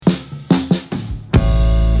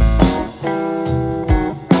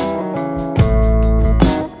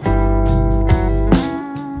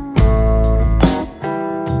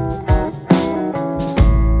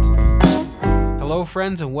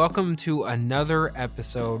friends, and welcome to another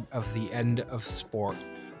episode of The End of Sport.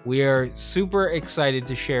 We are super excited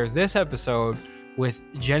to share this episode with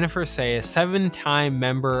Jennifer Say, a 7-time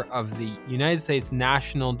member of the United States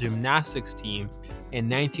national gymnastics team and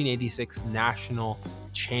 1986 national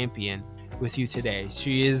champion, with you today.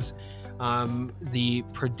 She is the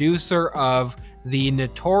producer of the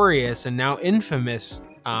notorious and now infamous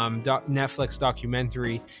Netflix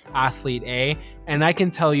documentary Athlete A, and I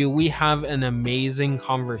can tell you we have an amazing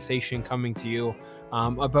conversation coming to you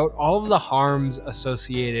about all of the harms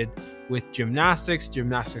associated with gymnastics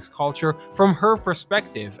culture from her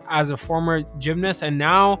perspective as a former gymnast and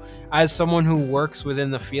now as someone who works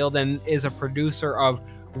within the field and is a producer of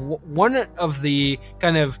one of the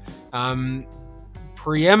kind of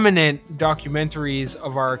preeminent documentaries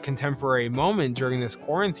of our contemporary moment during this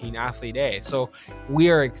quarantine, Athlete A. So we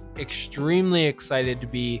are extremely excited to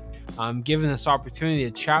be given this opportunity to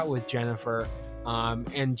chat with Jennifer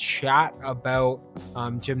and chat about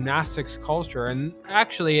gymnastics culture. And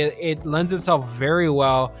actually, it lends itself very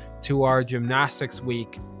well to our gymnastics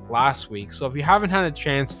week last week. So if you haven't had a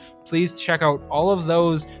chance, please check out all of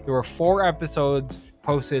those. There were 4 episodes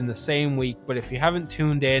posted in the same week, but if you haven't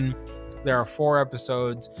tuned in, there are 4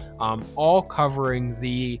 episodes, all covering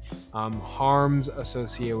the harms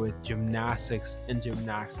associated with gymnastics and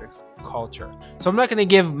gymnastics culture. So I'm not going to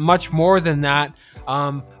give much more than that,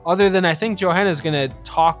 other than I think Johanna is going to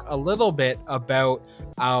talk a little bit about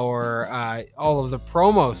our all of the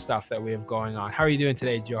promo stuff that we have going on. How are you doing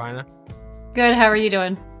today, Johanna? Good. How are you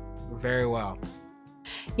doing? Very well.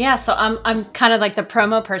 Yeah, so I'm kind of like the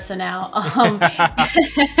promo person now.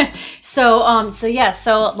 So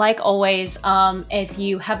like always, if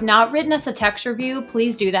you have not written us a text review,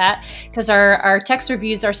 please do that, because our text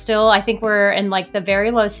reviews are still, I think we're in like the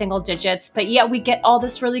very low single digits, but yeah, we get all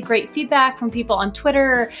this really great feedback from people on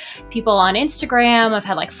Twitter, people on Instagram. I've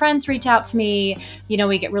had like friends reach out to me,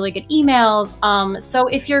 we get really good emails. So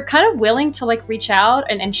if you're kind of willing to like reach out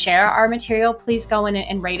and share our material, please go in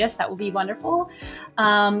and rate us. That would be wonderful.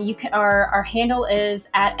 Our handle is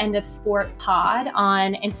at End of Sport Pod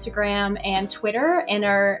on Instagram and Twitter, and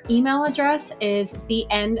our email address is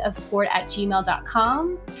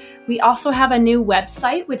theendofsport@gmail.com. We also have a new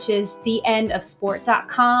website, which is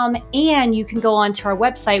theendofsport.com, and you can go onto our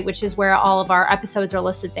website, which is where all of our episodes are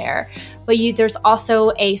listed there. But there's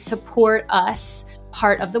also a support us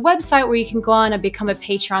part of the website where you can go on and become a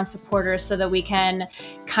Patreon supporter so that we can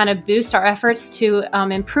kind of boost our efforts to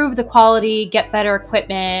improve the quality, get better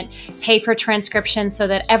equipment, pay for transcription so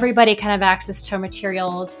that everybody can have access to our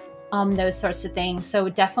materials, those sorts of things. So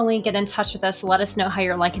definitely get in touch with us. Let us know how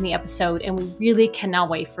you're liking the episode, and we really cannot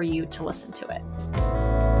wait for you to listen to it.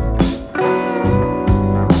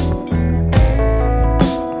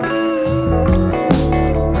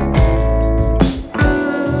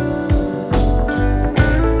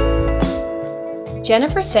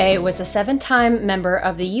 Jennifer Say was a 7-time member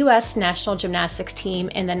of the U.S. national gymnastics team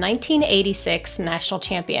and the 1986 national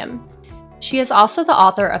champion. She is also the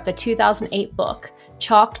author of the 2008 book,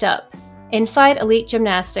 Chalked Up: Inside Elite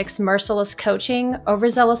Gymnastics, Merciless Coaching,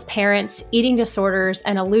 Overzealous Parents, Eating Disorders,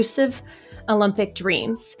 and Elusive Olympic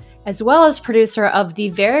Dreams, as well as producer of the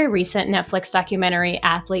very recent Netflix documentary,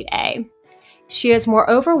 Athlete A. She has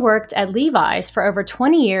moreover worked at Levi's for over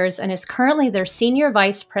 20 years and is currently their Senior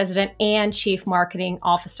Vice President and Chief Marketing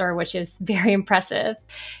Officer, which is very impressive.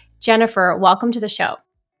 Jennifer, welcome to the show.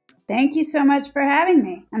 Thank you so much for having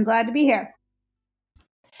me. I'm glad to be here.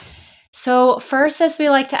 So first, as we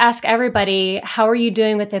like to ask everybody, how are you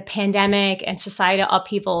doing with the pandemic and societal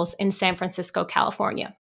upheavals in San Francisco,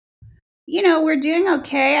 California? We're doing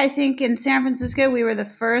okay. I think in San Francisco, we were the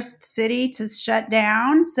first city to shut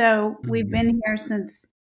down. So we've been here since,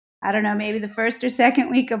 I don't know, maybe the first or second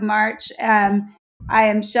week of March. I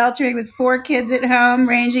am sheltering with 4 kids at home,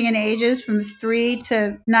 ranging in ages from 3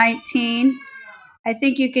 to 19. I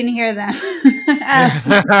think you can hear them.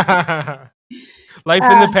 Life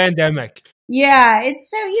in the pandemic. Yeah,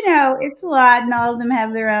 it's a lot, and all of them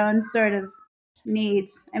have their own sort of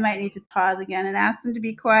needs. I might need to pause again and ask them to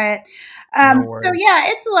be quiet. So yeah,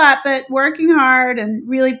 it's a lot, but working hard and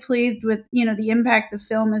really pleased with, the impact the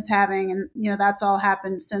film is having. And, that's all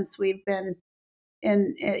happened since we've been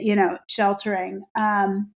in, sheltering.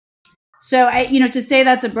 So to say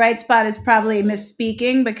that's a bright spot is probably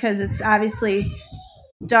misspeaking because it's obviously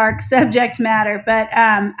dark subject matter, but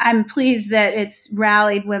I'm pleased that it's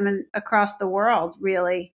rallied women across the world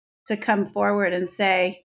really to come forward and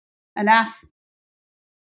say enough.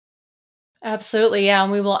 Absolutely, yeah,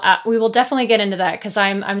 and we will definitely get into that because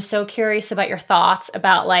I'm so curious about your thoughts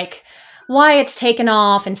about like why it's taken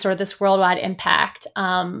off and sort of this worldwide impact.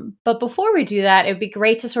 But before we do that, it would be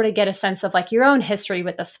great to sort of get a sense of like your own history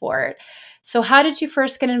with the sport. So how did you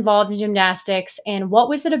first get involved in gymnastics, and what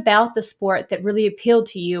was it about the sport that really appealed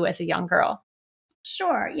to you as a young girl?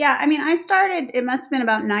 Sure. Yeah. I mean, I started, it must have been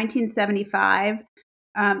about 1975.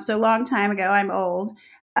 So a long time ago. I'm old.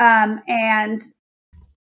 And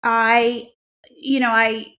I, you know,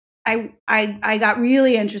 I got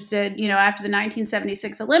really interested, after the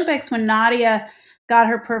 1976 Olympics when Nadia got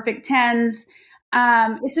her perfect tens.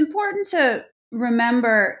 It's important to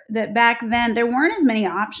remember that back then there weren't as many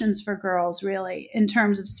options for girls really in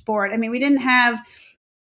terms of sport. I mean, we didn't have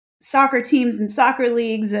soccer teams and soccer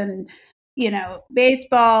leagues and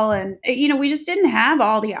baseball and we just didn't have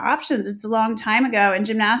all the options. It's a long time ago, and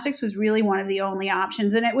gymnastics was really one of the only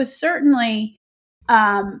options, and it was certainly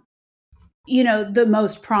um, the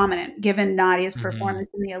most prominent given Nadia's performance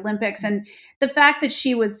in the Olympics. And the fact that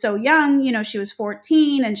she was so young, she was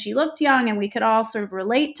 14 and she looked young and we could all sort of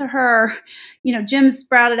relate to her. Gyms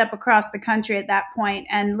sprouted up across the country at that point,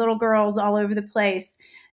 and little girls all over the place,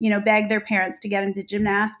 begged their parents to get into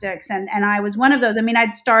gymnastics. And I was one of those. I mean,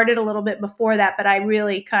 I'd started a little bit before that, but I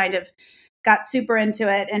really kind of got super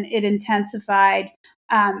into it, and it intensified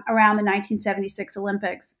around the 1976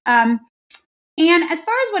 Olympics. And as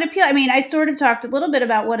far as what appealed, I mean, I sort of talked a little bit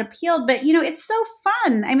about what appealed, but it's so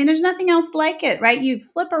fun. I mean, there's nothing else like it, right? You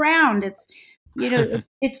flip around.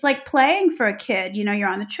 It's like playing for a kid. You're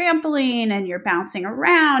on the trampoline and you're bouncing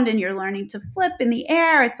around and you're learning to flip in the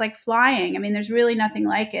air. It's like flying. I mean, there's really nothing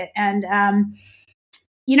like it. And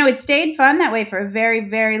it stayed fun that way for a very,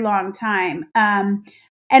 very long time. And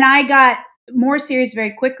I got more serious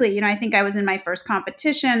very quickly. I think I was in my first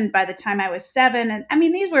competition by the time I was 7. And I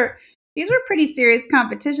mean, these were pretty serious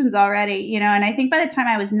competitions already, and I think by the time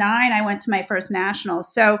I was 9, I went to my first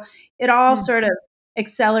nationals. So it all sort of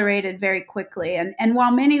accelerated very quickly. And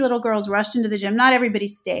while many little girls rushed into the gym, not everybody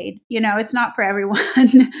stayed. It's not for everyone.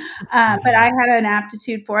 But I had an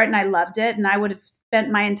aptitude for it and I loved it. And I would have spent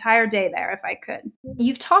my entire day there if I could.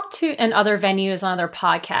 You've talked to in other venues on other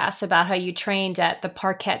podcasts about how you trained at the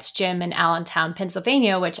Parkettes Gym in Allentown,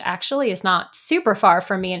 Pennsylvania, which actually is not super far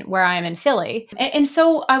from me and where I am in Philly. And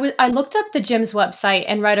so I looked up the gym's website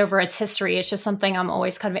and read over its history. It's just something I'm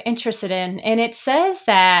always kind of interested in. And it says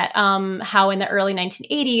that how in the early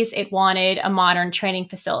 1980s, it wanted a modern training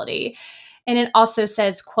facility. And it also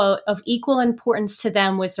says, quote, of equal importance to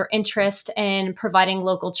them was their interest in providing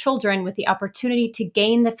local children with the opportunity to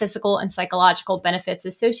gain the physical and psychological benefits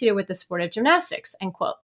associated with the sport of gymnastics, end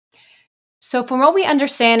quote. So from what we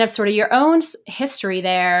understand of sort of your own history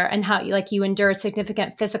there and how you endured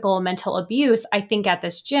significant physical and mental abuse, I think at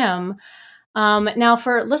this gym. Now,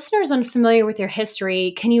 for listeners unfamiliar with your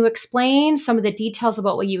history, can you explain some of the details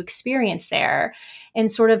about what you experienced there? And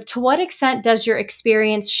sort of to what extent does your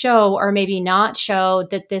experience show or maybe not show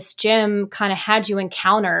that this gym kind of had you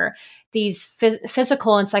encounter these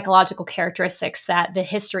physical and psychological characteristics that the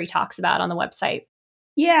history talks about on the website?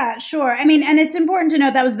 Yeah, sure. I mean, and it's important to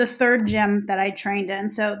note that was the third gym that I trained in.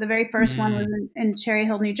 So the very first one was in Cherry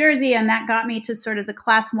Hill, New Jersey, and that got me to sort of the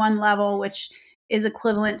class 1 level, which is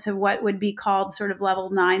equivalent to what would be called sort of level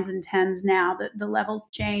 9s and 10s now. The levels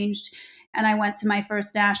changed, and I went to my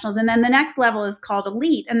first nationals. And then the next level is called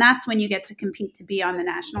elite, and that's when you get to compete to be on the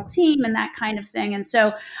national team and that kind of thing. And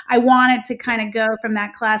so I wanted to kind of go from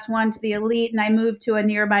that class 1 to the elite, and I moved to a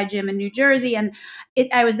nearby gym in New Jersey, and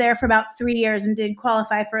I was there for about 3 years and did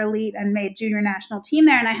qualify for elite and made junior national team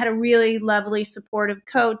there. And I had a really lovely, supportive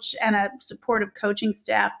coach and a supportive coaching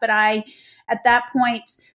staff. But I, at that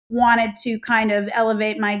point, wanted to kind of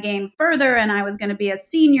elevate my game further, and I was going to be a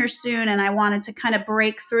senior soon, and I wanted to kind of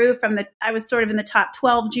break through I was sort of in the top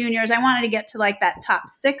 12 juniors. I wanted to get to like that top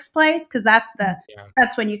 6 place, because that's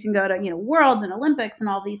when you can go to worlds and Olympics and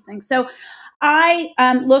all these things. So I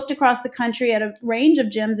looked across the country at a range of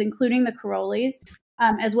gyms, including the Carolis,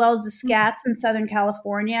 as well as the Scats in Southern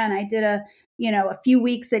California, and I did a few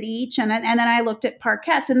weeks at each, and then I looked at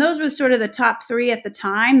Parkettes, and those were sort of the top 3 at the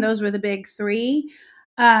time. Those were the big 3.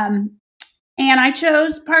 And I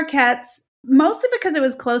chose Parkettes mostly because it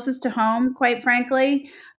was closest to home, quite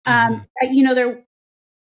frankly. This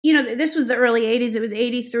was the early 80s. It was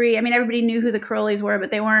 83. I mean, everybody knew who the Carolis were,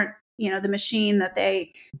 but they weren't, the machine that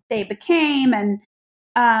they became. And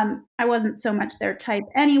I wasn't so much their type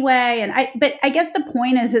anyway. But I guess the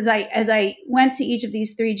point is, as I went to each of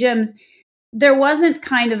these 3 gyms, there wasn't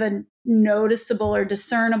kind of a noticeable or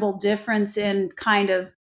discernible difference in kind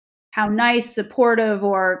of how nice, supportive,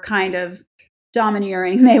 or kind of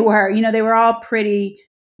domineering they were. They were all pretty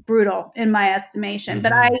brutal in my estimation.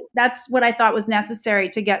 But that's what I thought was necessary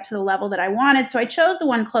to get to the level that I wanted. So I chose the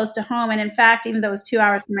one close to home. And in fact, even though it was 2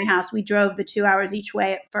 hours from my house, we drove the 2 hours each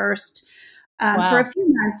way at first. For a few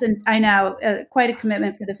months. And I know quite a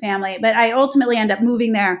commitment for the family. But I ultimately ended up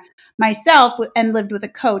moving there myself and lived with a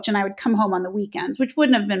coach. And I would come home on the weekends, which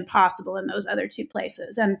wouldn't have been possible in those other two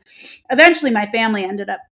places. And eventually my family ended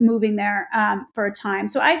up moving there for a time.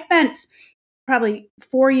 So I spent probably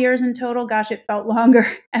 4 years in total. Gosh, it felt longer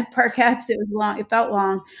at Parkettes. It was long. It felt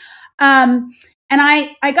long. And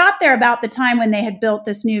I got there about the time when they had built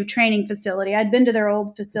this new training facility. I'd been to their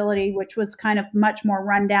old facility, which was kind of much more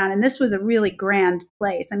run down. And this was a really grand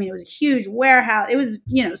place. I mean, it was a huge warehouse. It was,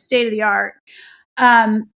 state of the art.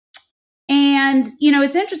 And,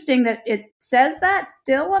 it's interesting that it says that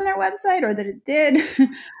still on their website, or that it did.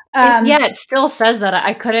 It still says that.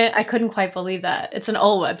 I couldn't quite believe that. It's an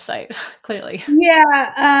old website, clearly.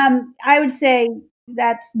 Yeah. I would say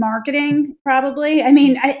that's marketing, probably. I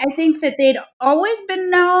mean, I think that they'd always been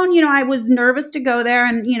known. I was nervous to go there,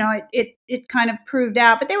 and it kind of proved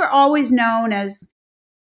out. But they were always known as,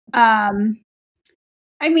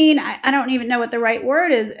 I mean, I don't even know what the right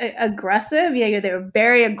word is. Aggressive. Yeah, they were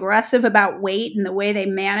very aggressive about weight and the way they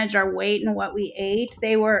manage our weight and what we ate.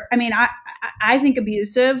 They were, I mean, I think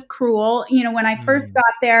abusive, cruel. When I first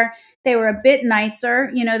got there, they were a bit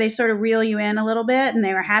nicer. They sort of reel you in a little bit, and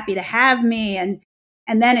they were happy to have me.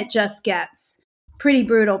 And then it just gets pretty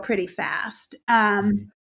brutal pretty fast.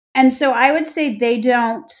 And so I would say they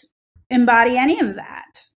don't embody any of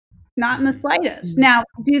that. Not in the slightest. Now,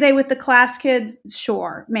 do they with the class kids?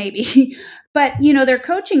 Sure, maybe. But, their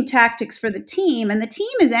coaching tactics for the team, and the team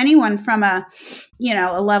is anyone from a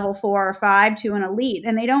level 4 or 5 to an elite,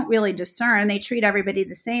 and they don't really discern. They treat everybody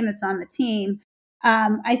the same that's on the team.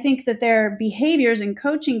 I think that their behaviors and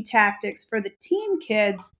coaching tactics for the team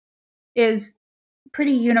kids is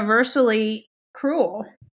pretty universally cruel.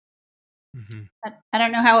 I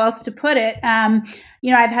don't know how else to put it. I've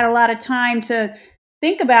had a lot of time to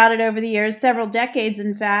think about it over the years, several decades,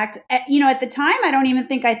 in fact. At the time, I don't even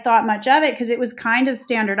think I thought much of it because it was kind of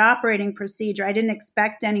standard operating procedure. I didn't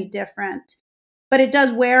expect any different, but it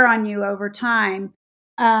does wear on you over time.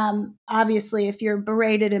 Obviously, if you're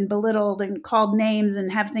berated and belittled and called names and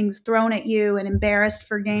have things thrown at you and embarrassed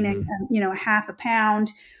for gaining, half a pound,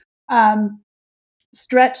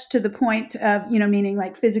 stretched to the point of, meaning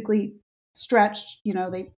like physically stretched,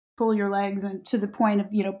 they pull your legs and to the point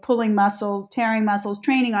of, pulling muscles, tearing muscles,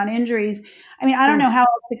 training on injuries. I mean, I don't know how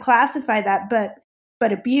else to classify that,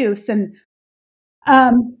 but abuse. And,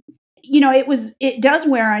 it does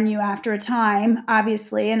wear on you after a time,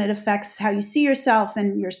 obviously, and it affects how you see yourself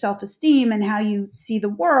and your self-esteem and how you see the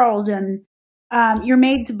world. And you're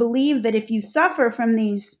made to believe that if you suffer from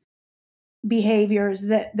these behaviors,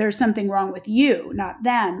 that there's something wrong with you, not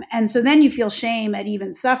them. And so then you feel shame at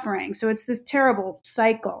even suffering. So it's this terrible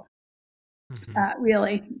cycle,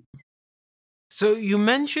 really. So you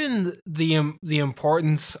mentioned the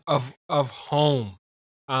importance of home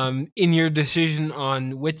in your decision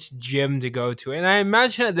on which gym to go to, and I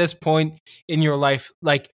imagine at this point in your life,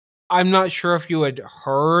 like, I'm not sure if you had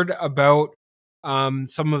heard about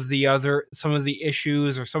some of the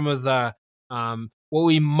issues, or some of the what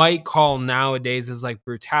we might call nowadays is like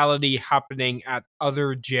brutality happening at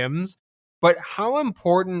other gyms. But how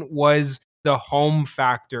important was the home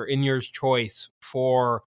factor in your choice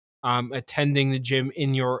for attending the gym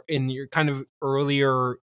in your kind of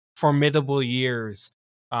earlier formidable years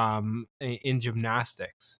in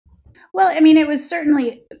gymnastics? Well, I mean, it was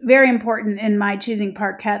certainly very important in my choosing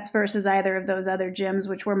Parkettes versus either of those other gyms,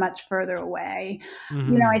 which were much further away.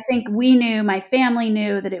 I think my family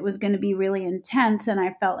knew that it was going to be really intense, and I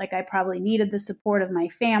felt like I probably needed the support of my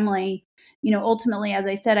family. Ultimately, as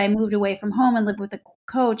I said, I moved away from home and lived with a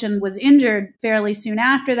coach and was injured fairly soon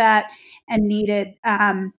after that and needed,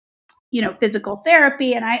 physical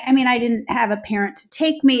therapy. And I didn't have a parent to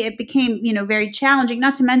take me. It became, very challenging,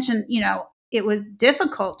 not to mention, it was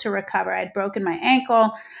difficult to recover. I'd broken my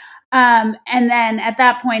ankle. And then at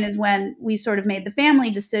that point is when we sort of made the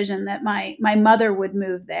family decision that my mother would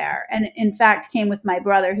move there. And in fact, came with my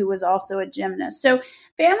brother, who was also a gymnast. So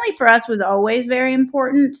family for us was always very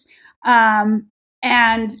important.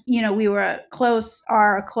 And, we were a close,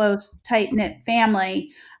 tight knit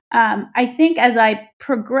family. I think as I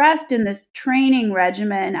progressed in this training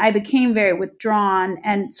regimen, I became very withdrawn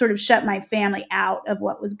and sort of shut my family out of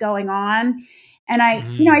what was going on. And I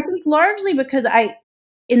think largely because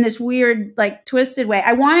in this weird, like, twisted way,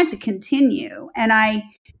 I wanted to continue. And I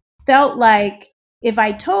felt like if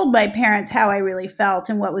I told my parents how I really felt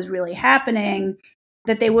and what was really happening,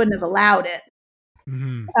 that they wouldn't have allowed it.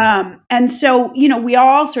 And so, we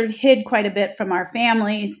all sort of hid quite a bit from our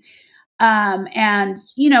families. And,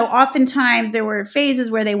 oftentimes there were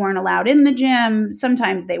phases where they weren't allowed in the gym.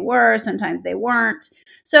 Sometimes they were, sometimes they weren't.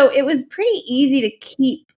 So it was pretty easy to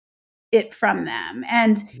keep it from them.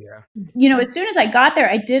 And, as soon as I got there,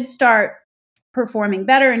 I did start performing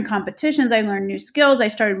better in competitions. I learned new skills. I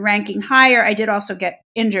started ranking higher. I did also get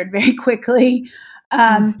injured very quickly,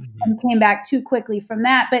 and came back too quickly from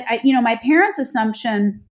that. But my parents'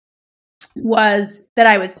 assumption was that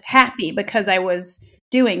I was happy because I was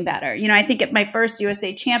doing better. I think at my first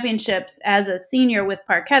USA Championships as a senior with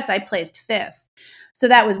parkettes, I placed fifth. So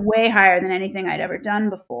that was way higher than anything I'd ever done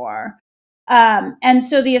before. And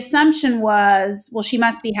so the assumption was, well, she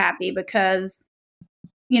must be happy because,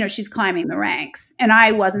 she's climbing the ranks. And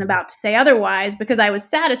I wasn't about to say otherwise because I was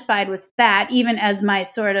satisfied with that, even as my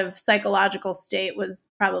sort of psychological state was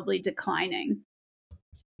probably declining.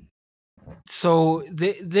 So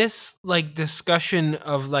this like discussion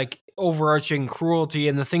of like overarching cruelty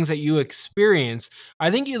and the things that you experience, I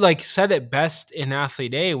think you like said it best in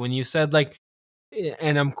Athlete A when you said like,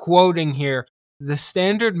 and I'm quoting here, the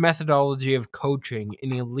standard methodology of coaching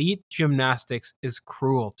in elite gymnastics is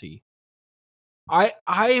cruelty.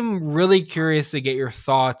 I'm really curious to get your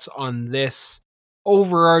thoughts on this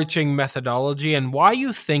overarching methodology and why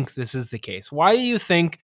you think this is the case. Why do you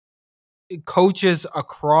think coaches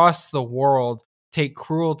across the world take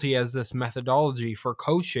cruelty as this methodology for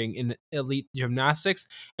coaching in elite gymnastics?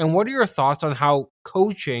 And what are your thoughts on how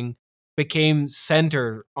coaching became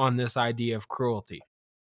centered on this idea of cruelty?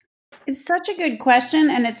 It's such a good question,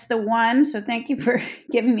 and it's the one. So thank you for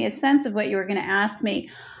giving me a sense of what you were going to ask me.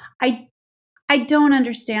 I I don't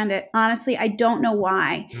understand it. Honestly, I don't know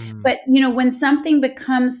why. Mm, But when something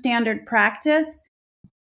becomes standard practice,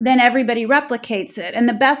 then everybody replicates it. And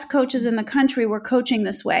the best coaches in the country were coaching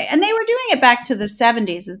this way. And they were doing it back to the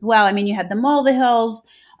 70s as well. I mean, you had the Mulvihills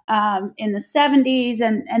in the 70s,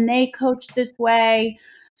 and they coached this way.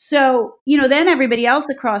 So, then everybody else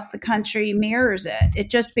across the country mirrors it. It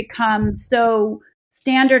just becomes so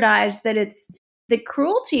standardized that the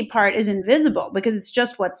cruelty part is invisible because it's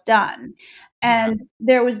just what's done. yeah, And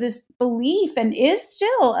there was this belief, and is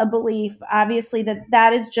still a belief, obviously,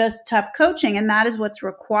 that is just tough coaching, and that is what's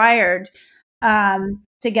required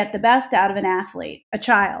to get the best out of an athlete, a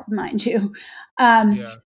child, mind you. Um,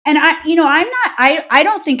 yeah. and I'm not. I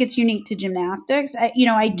don't think it's unique to gymnastics.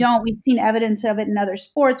 I don't. We've seen evidence of it in other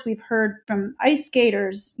sports. We've heard from ice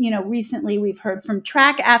skaters. Recently, we've heard from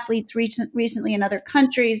track athletes recently in other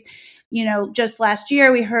countries. Just last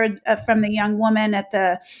year, we heard from the young woman at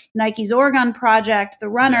the Nike's Oregon Project, the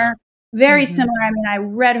Yeah. runner. Very similar. I mean, I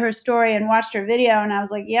read her story and watched her video, and I was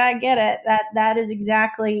like, "Yeah, I get it. That is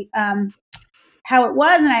exactly how it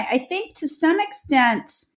was." And I think to some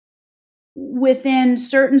extent, within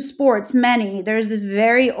certain sports, there's this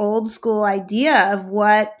very old school idea of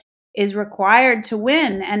what is required to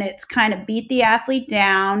win, and it's kind of beat the athlete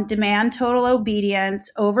down, demand total obedience,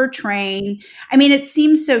 overtrain. I mean, it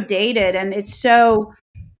seems so dated, and it's so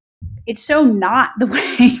not the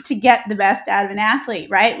way to get the best out of an athlete,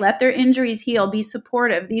 right? Let their injuries heal, be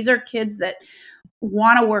supportive. These are kids that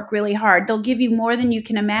want to work really hard. They'll give you more than you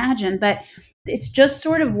can imagine, but it's just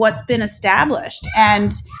sort of what's been established. And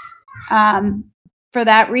for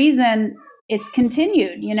that reason, it's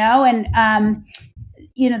continued, and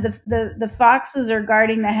the foxes are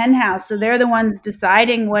guarding the hen house, so they're the ones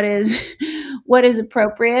deciding what is what is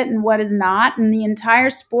appropriate and what is not. And the entire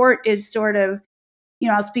sport is sort of,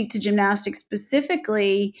 I'll speak to gymnastics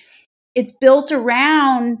specifically. It's built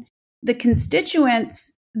around the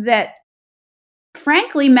constituents that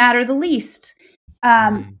frankly matter the least.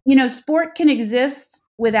 Mm, Sport can exist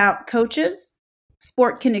without coaches.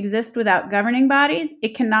 Sport can exist without governing bodies.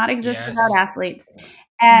 It cannot exist without yes. athletes.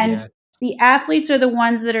 And Yes. the athletes are the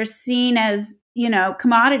ones that are seen as,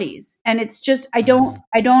 commodities. And it's just, Mm,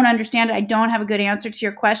 I don't understand it. I don't have a good answer to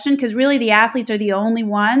your question because really the athletes are the only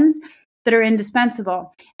ones that are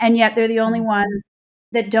indispensable. And yet they're the only ones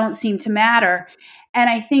that don't seem to matter. And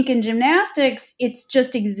I think in gymnastics, it's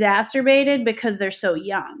just exacerbated because they're so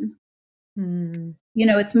young. Mm.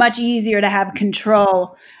 It's much easier to have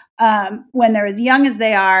control when they're as young as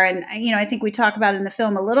they are. And, I think we talk about it in the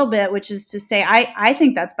film a little bit, which is to say, I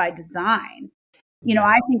think that's by design. yeah.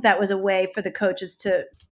 I think that was a way for the coaches to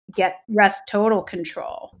get rest total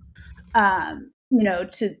control,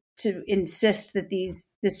 to insist that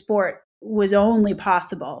this sport was only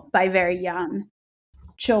possible by very young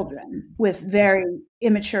children with very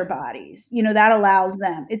immature bodies. That allows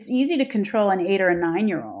them. It's easy to control an 8 or a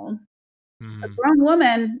 9-year-old. A Mm. grown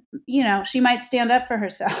woman, she might stand up for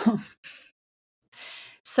herself.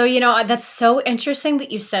 So, that's so interesting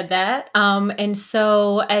that you said that. And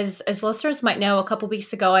so, as listeners might know, a couple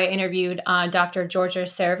weeks ago, I interviewed Dr. Georgia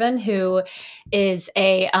Servin, who is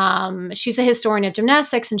she's a historian of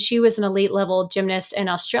gymnastics, and she was an elite level gymnast in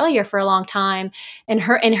Australia for a long time. And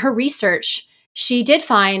in her research, she did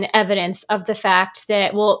find evidence of the fact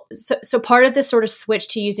that, so part of this sort of switch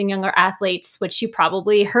to using younger athletes, which you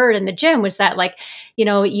probably heard in the gym, was that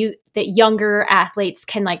that younger athletes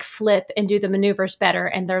can like flip and do the maneuvers better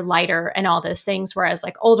and they're lighter and all those things. Whereas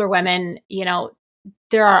like older women,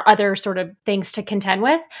 there are other sort of things to contend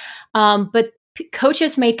with. But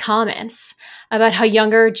coaches made comments about how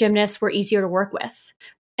younger gymnasts were easier to work with.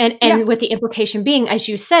 And with the implication being, as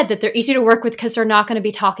you said, that they're easy to work with because they're not going to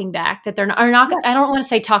be talking back, that they're not, I don't want to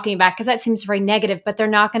say talking back because that seems very negative, but they're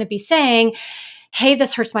not going to be saying, hey,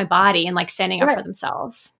 this hurts my body, and like standing up for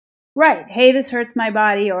themselves. Right. Hey, this hurts my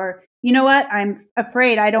body. Or, you know what? I'm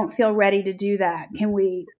afraid I don't feel ready to do that. Can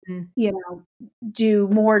we, do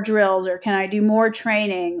more drills, or can I do more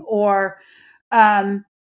training? Or, no,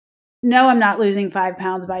 I'm not losing 5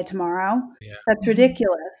 pounds by tomorrow. Yeah. That's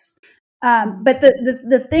ridiculous. But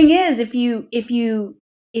the thing is, if you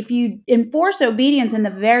enforce obedience in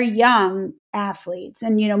the very young athletes,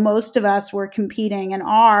 and most of us were competing and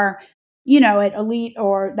are, at elite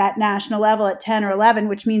or that national level at 10 or 11,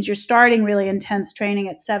 which means you're starting really intense training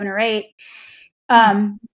at 7 or 8.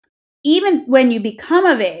 Even when you become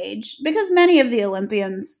of age, because many of the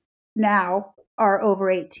Olympians now are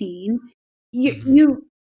over 18,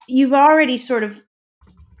 you've already sort of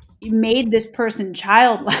made this person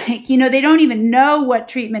childlike. They don't even know what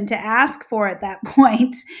treatment to ask for at that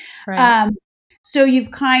point. Right. So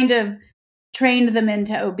you've kind of trained them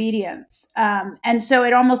into obedience. And so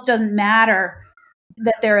it almost doesn't matter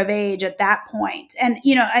that they're of age at that point. And,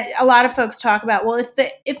 a lot of folks talk about, well, if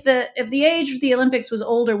the age of the Olympics was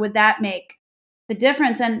older, would that make the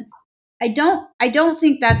difference? And I don't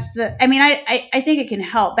think that's I think it can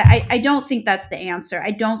help, but I don't think that's the answer.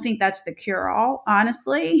 I don't think that's the cure-all,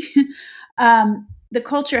 honestly. The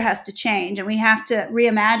culture has to change, and we have to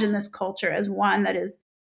reimagine this culture as one that is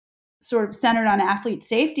sort of centered on athlete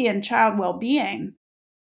safety and child well-being,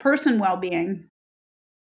 person well-being.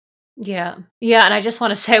 Yeah. Yeah. And I just want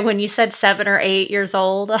to say, when you said 7 or 8 years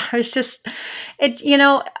old, I was just,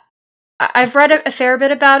 I've read a fair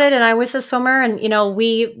bit about it, and I was a swimmer, and,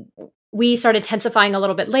 we started intensifying a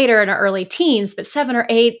little bit later in our early teens, but 7 or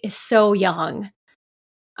 8 is so young.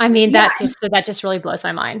 I mean, that just really blows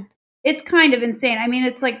my mind. It's kind of insane. I mean,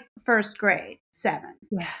 it's like first grade, 7.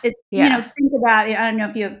 Yeah. Think about it. I don't know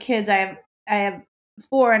if you have kids. I have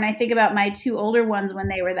 4, and I think about my 2 older ones when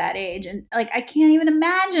they were that age, and like I can't even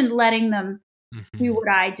imagine letting them do what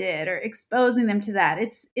I did or exposing them to that.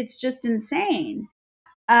 It's just insane.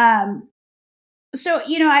 So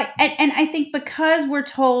I think because we're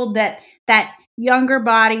told that younger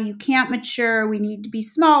body, you can't mature, we need to be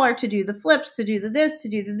smaller to do the flips, to do the this, to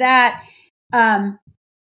do the that.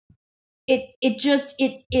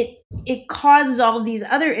 It causes all of these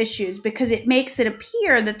other issues, because it makes it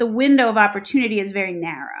appear that the window of opportunity is very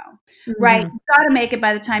narrow, right? You've got to make it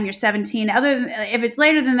by the time you're 17. If it's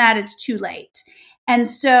later than that, it's too late. And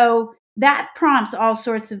so that prompts all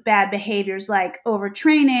sorts of bad behaviors, like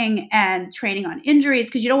overtraining and training on injuries,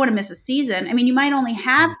 because you don't want to miss a season. I mean, you might only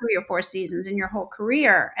have 3 or 4 seasons in your whole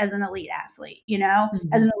career as an elite athlete,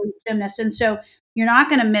 as an elite gymnast. And so you're not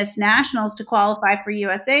going to miss nationals to qualify for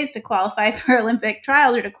USAs, to qualify for Olympic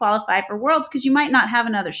trials, or to qualify for worlds, because you might not have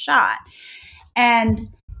another shot. And,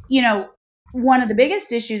 one of the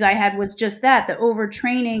biggest issues I had was just that, the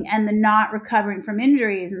overtraining and the not recovering from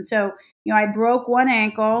injuries. And so, I broke one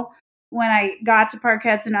ankle when I got to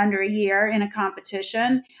parkettes in under a year in a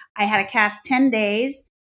competition. I had a cast 10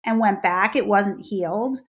 days and went back. It wasn't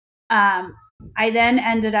healed. I then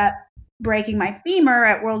ended up breaking my femur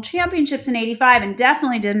at World Championships in 85, and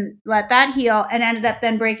definitely didn't let that heal, and ended up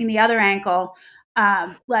then breaking the other ankle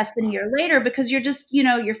less than a year later, because you're just,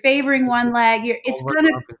 you're favoring one leg. It's going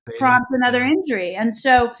to prompt another injury. And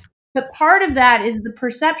so, but part of that is the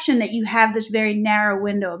perception that you have this very narrow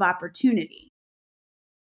window of opportunity.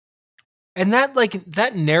 And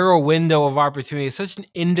that narrow window of opportunity is such an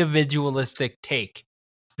individualistic take,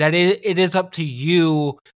 that it is up to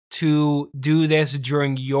you to do this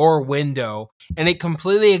during your window, and it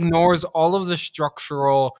completely ignores all of the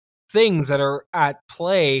structural things that are at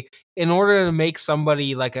play in order to make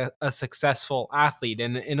somebody like a successful athlete,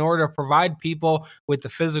 and in order to provide people with the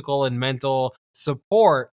physical and mental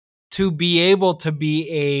support to be able to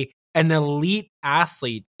be an elite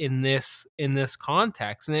athlete in this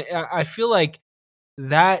context. And I feel like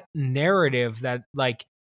that narrative, that like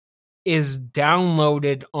is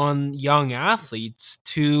downloaded on young athletes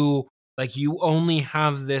to, like, you only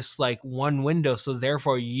have this like one window, so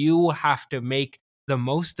therefore you have to make the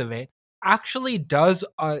most of it, actually does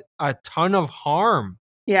a ton of harm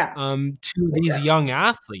Yeah. to these young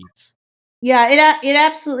athletes. Yeah, it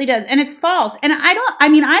absolutely does, and it's false. And I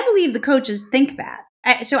mean, I believe the coaches think that.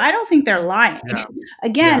 So I don't think they're lying. Yeah.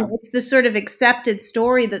 Again, Yeah. it's the sort of accepted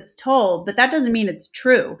story that's told, but that doesn't mean it's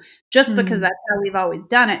true. Just because that's how we've always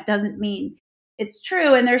done it doesn't mean it's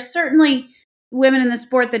true. And there's certainly women in the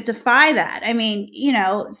sport that defy that. I mean,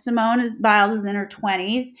 Simone Biles is in her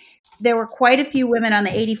 20s. There were quite a few women on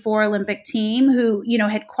the 84 Olympic team who,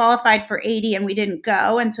 had qualified for 80 and we didn't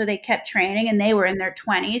go. And so they kept training and they were in their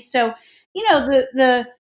 20s. So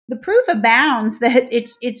the proof abounds that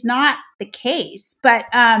it's not the case, but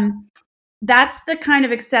that's the kind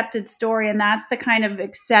of accepted story, and that's the kind of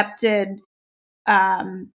accepted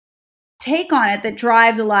take on it that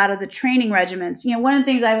drives a lot of the training regimens. One of the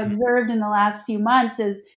things I've observed in the last few months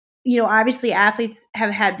is, obviously athletes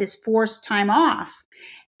have had this forced time off.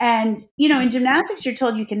 And, in gymnastics, you're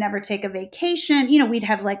told you can never take a vacation. We'd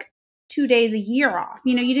have like 2 days a year off.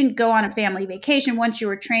 You didn't go on a family vacation once you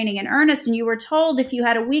were training in earnest, and you were told if you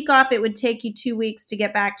had a week off, it would take you 2 weeks to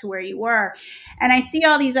get back to where you were. And I see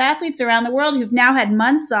all these athletes around the world who've now had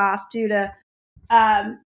months off due to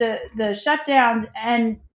the shutdowns,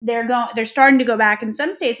 and they're starting to go back in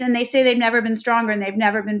some states, and they say they've never been stronger and they've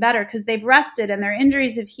never been better because they've rested and their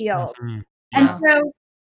injuries have healed. Yeah. And so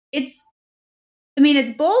it's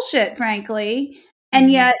bullshit, frankly,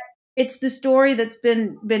 and yet it's the story that's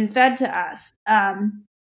been fed to us. And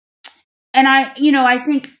I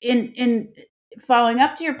think in following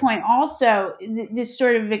up to your point, also this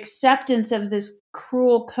sort of acceptance of this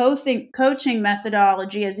cruel coaching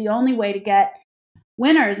methodology as the only way to get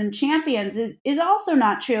winners and champions is also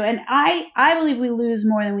not true. And I believe we lose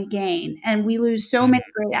more than we gain, and we lose so many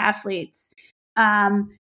great athletes.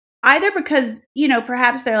 Either because,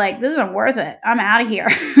 perhaps they're like, this isn't worth it, I'm out of here,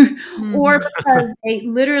 or because they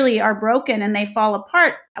literally are broken and they fall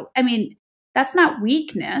apart. I mean, that's not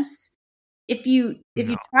weakness. If you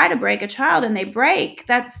try to break a child and they break,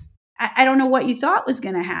 I don't know what you thought was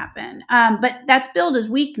going to happen. But that's billed as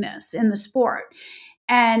weakness in the sport.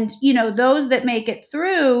 And, those that make it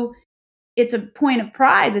through, it's a point of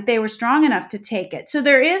pride that they were strong enough to take it. So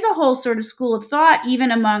there is a whole sort of school of thought,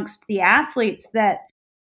 even amongst the athletes, that,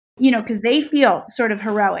 because they feel sort of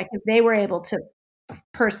heroic if they were able to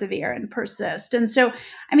persevere and persist. And so,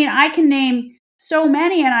 I mean, I can name so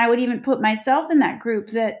many, and I would even put myself in that group,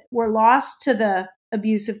 that were lost to the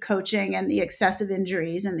abusive coaching and the excessive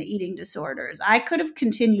injuries and the eating disorders. I could have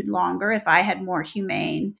continued longer if I had more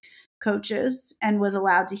humane coaches and was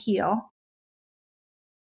allowed to heal.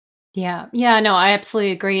 Yeah. Yeah, no, I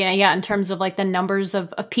absolutely agree. And yeah, in terms of like the numbers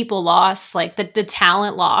of people lost, like the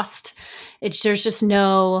talent lost, there's just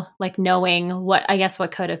no like knowing what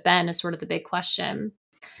could have been is sort of the big question.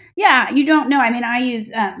 Yeah, you don't know. I mean, I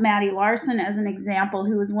use Maddie Larson as an example,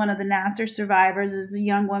 who was one of the Nassar survivors, as a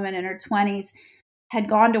young woman in her 20s, had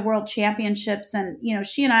gone to world championships. And,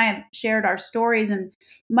 she and I have shared our stories, and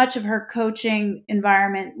much of her coaching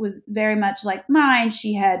environment was very much like mine.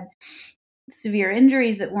 She had severe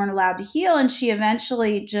injuries that weren't allowed to heal, and she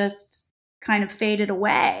eventually just kind of faded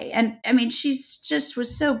away. And I mean, she's just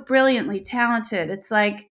was so brilliantly talented. It's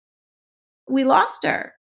like we lost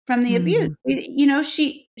her from the abuse.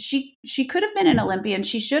 She could have been an Olympian.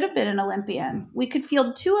 She should have been an Olympian. We could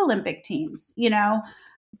field 2 Olympic teams,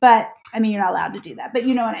 but I mean, you're not allowed to do that, but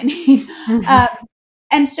you know what I mean?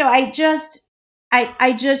 And so I just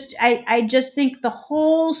think the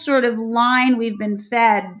whole sort of line we've been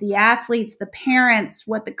fed, the athletes, the parents,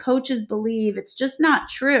 what the coaches believe, it's just not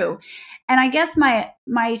true. And I guess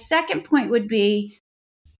my second point would be,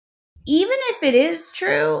 even if it is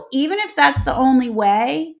true, even if that's the only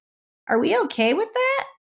way, are we okay with that?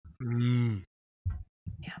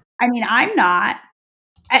 Yeah. I mean, I'm not.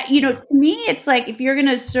 To me, it's like, if you're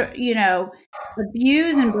going to,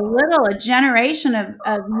 abuse and belittle a generation of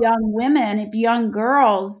young women, of young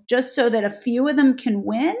girls, just so that a few of them can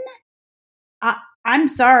win, I'm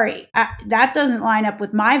sorry. That doesn't line up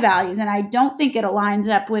with my values. And I don't think it aligns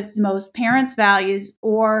up with most parents' values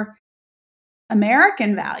or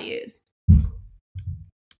American values.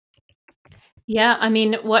 Yeah, I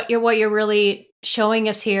mean, what you're really showing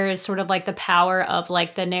us here is sort of like the power of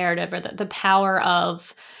like the narrative, or the power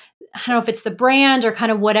of, I don't know if it's the brand or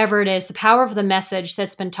kind of whatever it is, the power of the message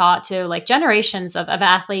that's been taught to like generations of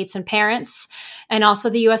athletes and parents, and also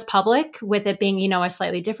the US public, with it being, a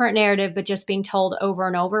slightly different narrative, but just being told over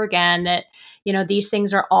and over again that, these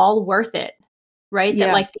things are all worth it. right? Yeah.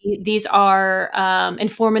 That like these are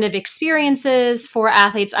informative experiences for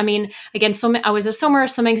athletes. I mean, again, I was a swimmer.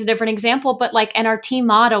 Swimming's a different example, but like in our team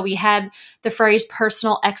motto, we had the phrase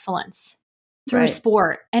personal excellence through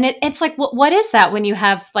sport. And it's like, what is that when you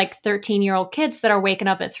have like 13-year-old kids that are waking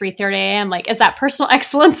up at 3:30 a.m.? Like, is that personal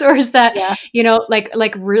excellence, or is that,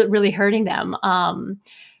 really hurting them?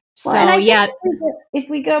 Well, and I think if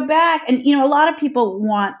we go back and, a lot of people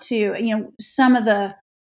want to, some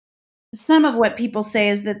of what people say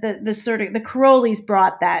is that the sort of the Carolis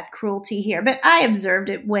brought that cruelty here, but I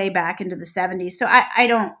observed it way back into the 70s. So I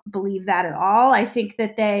don't believe that at all. I think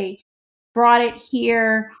that they brought it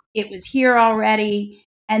here. It was here already,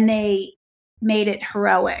 and they made it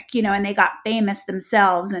heroic, and they got famous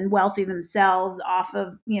themselves and wealthy themselves off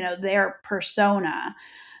of, their persona.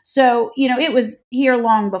 So, it was here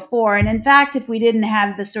long before. And in fact, if we didn't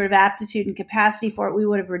have the sort of aptitude and capacity for it, we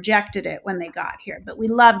would have rejected it when they got here, but we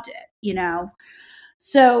loved it.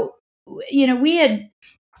 So, we had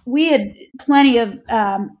plenty of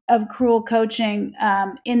cruel coaching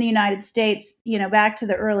in the United States, back to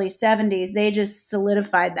the early 70s. They just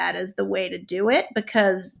solidified that as the way to do it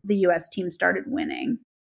because the U.S. team started winning.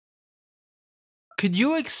 Could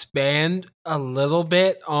you expand a little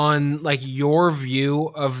bit on like your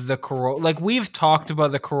view of the Carol? Like we've talked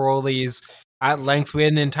about the Carolis at length. We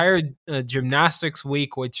had an entire gymnastics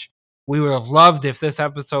week, which we would have loved if this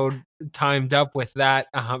episode timed up with that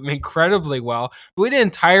incredibly well. We had an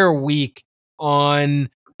entire week on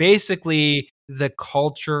basically the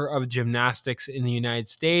culture of gymnastics in the United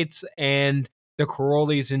States and the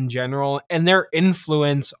Carolis in general and their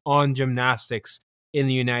influence on gymnastics in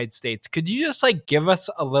the United States. Could you just like give us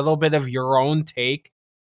a little bit of your own take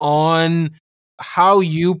on how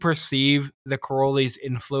you perceive the Carolis'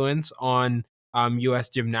 influence on U.S.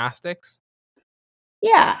 gymnastics?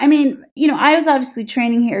 Yeah, I mean, I was obviously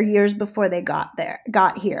training here years before they got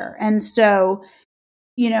here, and so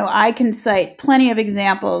I can cite plenty of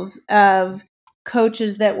examples of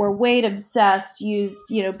coaches that were weight obsessed, used,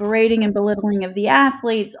 berating and belittling of the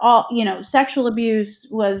athletes. All, sexual abuse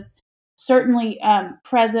was certainly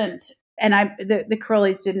present. And the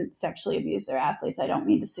Curlies didn't sexually abuse their athletes. I don't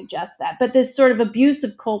mean to suggest that. But this sort of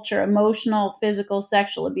abusive culture, emotional, physical,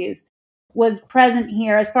 sexual abuse, was present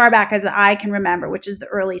here as far back as I can remember, which is the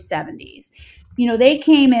early 70s. They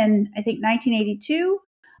came in, I think, 1982.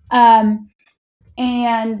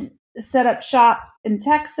 And set up shop in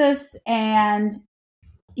Texas and,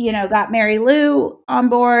 got Mary Lou on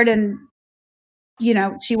board and,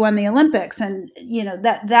 she won the Olympics and,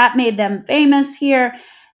 that made them famous here.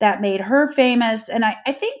 That made her famous. And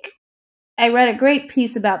I think I read a great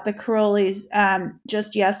piece about the Carolis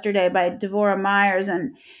just yesterday by Devorah Myers.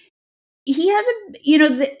 And he has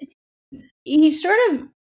he's sort of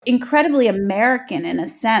incredibly American in a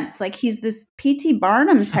sense. Like he's this P.T.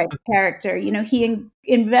 Barnum type character. He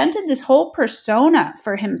invented this whole persona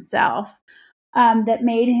for himself that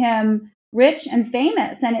made him rich and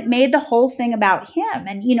famous, and it made the whole thing about him.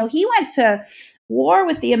 And he went to war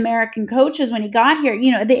with the American coaches when he got here.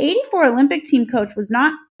 The '84 Olympic team coach was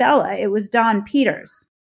not Bella; it was Don Peters,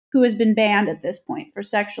 who has been banned at this point for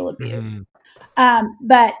sexual abuse. Mm-hmm.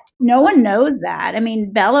 But no one knows that. I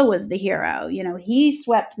mean, Bella was the hero. He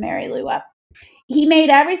swept Mary Lou up. He made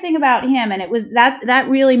everything about him, and it was that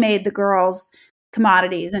really made the girls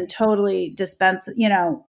commodities and totally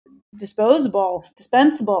disposable,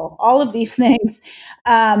 dispensable, all of these things.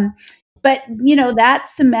 But that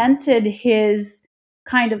cemented his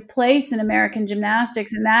kind of place in American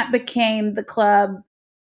gymnastics, and that became the club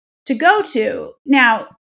to go to. Now,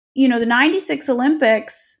 the '96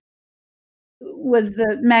 Olympics was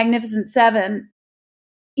the Magnificent Seven.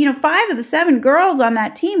 5 of the 7 girls on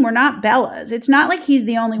that team were not Bellas. It's not like he's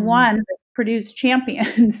the only one that produced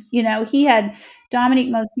champions. He had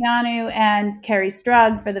Dominique Mosianu and Carrie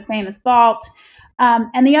Strug for the famous vault.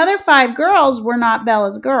 And the other 5 girls were not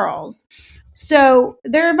Bella's girls. So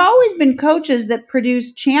there have always been coaches that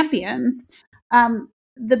produce champions.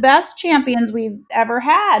 The best champions we've ever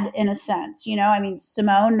had, in a sense. I mean,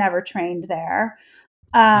 Simone never trained there.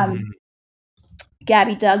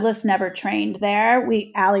 Gabby Douglas never trained there.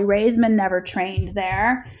 Allie Raisman never trained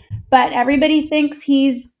there. But everybody thinks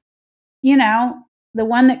he's, the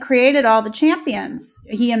one that created all the champions,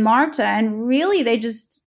 he and Marta. And really, they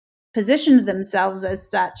just positioned themselves as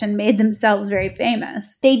such and made themselves very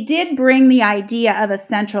famous. They did bring the idea of a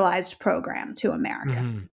centralized program to America.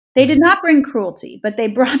 Mm-hmm. They did not bring cruelty, but they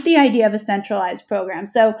brought the idea of a centralized program.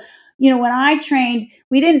 So, when I trained,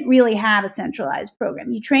 we didn't really have a centralized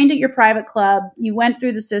program. You trained at your private club, you went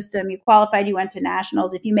through the system, you qualified, you went to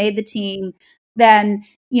nationals. If you made the team, then,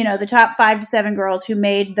 the top 5 to 7 girls who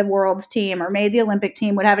made the world team or made the Olympic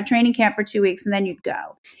team would have a training camp for 2 weeks, and then you'd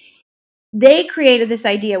go. They created this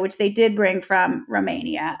idea, which they did bring from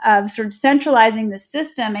Romania, of sort of centralizing the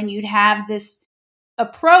system, and you'd have this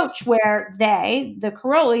approach where the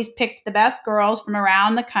Karolis, picked the best girls from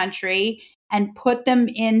around the country and put them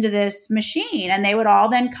into this machine. And they would all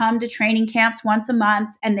then come to training camps once a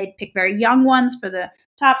month, and they'd pick very young ones for the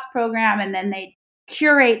TOPS program, and then they'd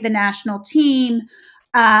curate the national team.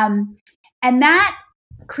 And that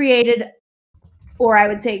created, or I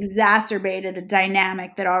would say exacerbated, a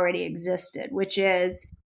dynamic that already existed, which is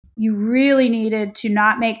you really needed to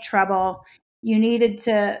not make trouble. You needed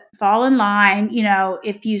to fall in line.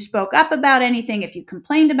 If you spoke up about anything, if you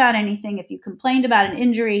complained about anything, if you complained about an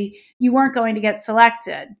injury, you weren't going to get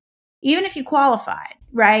selected. Even if you qualified,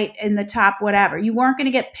 right, in the top whatever, you weren't going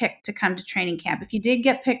to get picked to come to training camp. If you did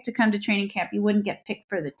get picked to come to training camp, you wouldn't get picked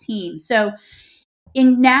for the team. So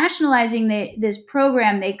in nationalizing this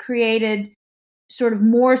program, they created sort of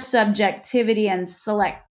more subjectivity and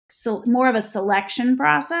more of a selection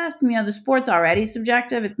process. The sport's already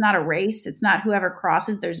subjective. It's not a race. It's not whoever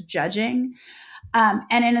crosses, there's judging.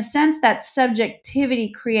 And in a sense, that subjectivity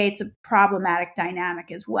creates a problematic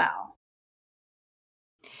dynamic as well.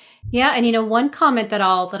 Yeah, and one comment that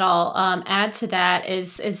I'll add to that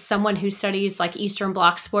is someone who studies like Eastern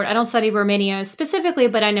Bloc sport. I don't study Romania specifically,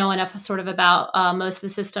 but I know enough sort of about most of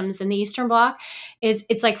the systems in the Eastern Bloc.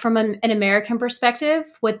 It's like from an American perspective,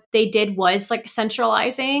 what they did was like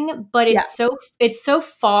centralizing, but it's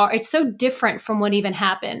so different from what even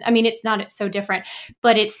happened. I mean, it's so different,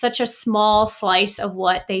 but it's such a small slice of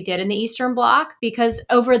what they did in the Eastern Bloc, because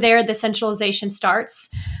over there the centralization starts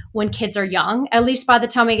when kids are young. At least by the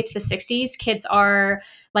time we get to the 60s, kids are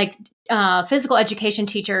like physical education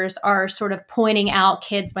teachers are sort of pointing out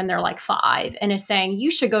kids when they're like 5 and is saying,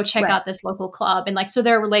 you should go check out this local club. And so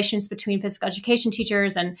there are relations between physical education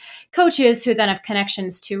teachers and coaches who then have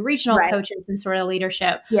connections to regional coaches and sort of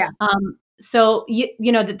leadership. Yeah. So,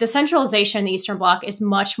 the centralization in the Eastern Bloc is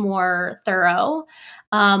much more thorough.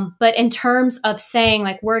 But in terms of saying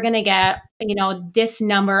like, we're going to get, this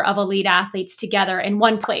number of elite athletes together in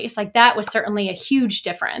one place, like that was certainly a huge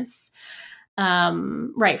difference.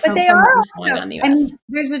 From what was going on in the US.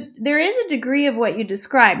 There is a degree of what you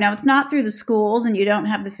described. Now, it's not through the schools, and you don't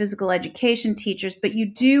have the physical education teachers, but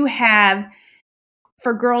you do have,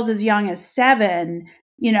 for girls as young as 7,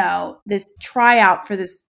 this tryout for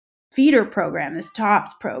this feeder program, this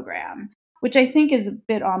TOPS program, which I think is a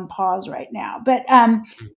bit on pause right now. But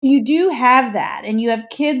you do have that, and you have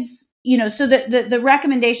kids, so the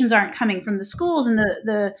recommendations aren't coming from the schools and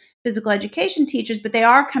the physical education teachers, but they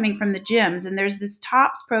are coming from the gyms. And there's this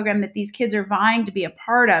TOPS program that these kids are vying to be a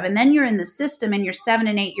part of. And then you're in the system and you're 7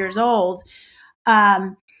 and 8 years old,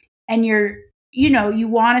 and you're, you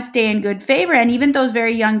want to stay in good favor. And even those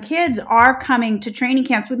very young kids are coming to training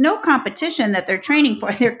camps with no competition that they're training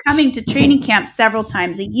for. They're coming to training camps several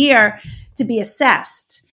times a year to be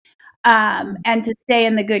assessed, and to stay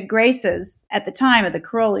in the good graces at the time of the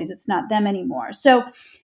Karolis. It's not them anymore. So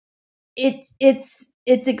it's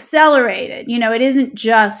accelerated. It isn't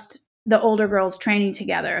just the older girls training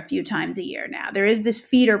together a few times a year now. There is this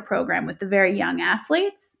feeder program with the very young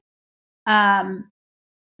athletes.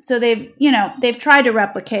 So they've tried to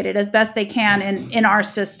replicate it as best they can in our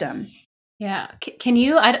system. Yeah. Can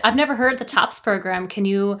you, I've never heard the TOPS program. Can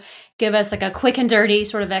you give us like a quick and dirty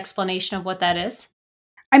sort of explanation of what that is?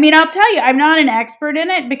 I mean, I'll tell you, I'm not an expert in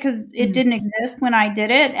it because it didn't exist when I did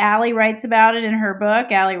it. Allie writes about it in her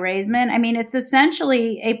book, Allie Raisman. I mean, it's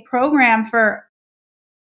essentially a program for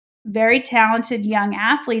very talented young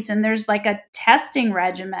athletes, and there's like a testing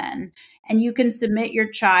regimen, and you can submit your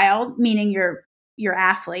child, meaning your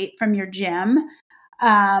athlete from your gym,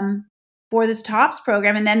 for this TOPS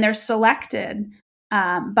program, and then they're selected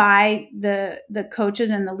by the coaches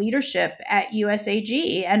and the leadership at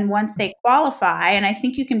USAG. And once they qualify, and I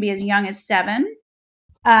think you can be as young as 7,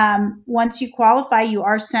 once you qualify, you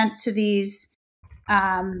are sent to these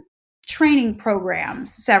training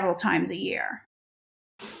programs several times a year.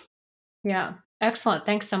 Yeah. Excellent.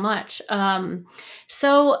 Thanks so much.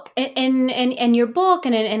 So in your book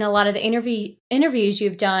and in a lot of the interviews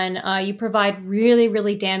you've done, you provide really,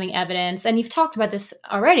 really damning evidence. And you've talked about this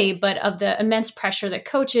already, but of the immense pressure that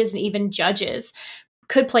coaches and even judges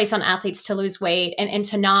could place on athletes to lose weight and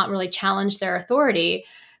to not really challenge their authority.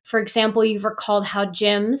 For example, you've recalled how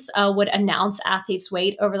gyms would announce athletes'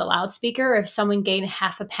 weight over the loudspeaker if someone gained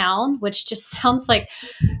half a pound, which just sounds like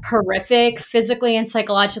horrific, physically and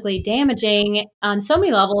psychologically damaging on so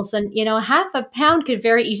many levels. And, half a pound could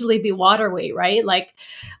very easily be water weight, right? Like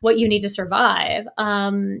what you need to survive.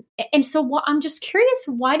 And so I'm just curious,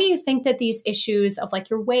 why do you think that these issues of like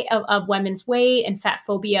your weight, of women's weight and fat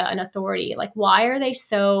phobia and authority, like why are they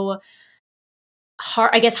so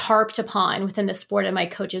harped upon within the sport and my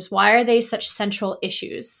coaches? Why are they such central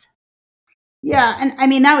issues? Yeah. And I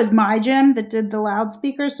mean, that was my gym that did the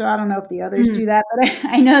loudspeaker. So I don't know if the others do that, but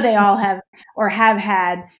I know they all have or have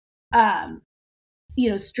had,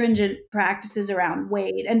 stringent practices around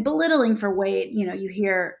weight and belittling for weight. You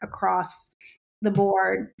hear across the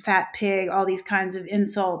board, fat pig, all these kinds of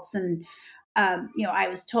insults. And, I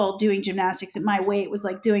was told doing gymnastics at my weight was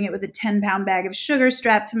like doing it with a 10-pound bag of sugar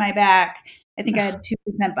strapped to my back. I think I had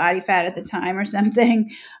 2% body fat at the time or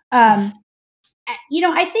something. I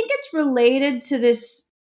think it's related to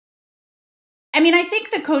this. I mean, I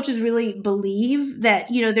think the coaches really believe that,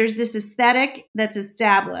 there's this aesthetic that's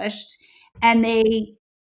established, and they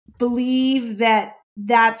believe that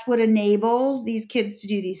that's what enables these kids to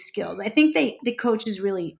do these skills. I think the coaches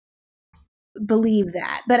really believe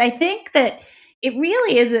that. But I think that it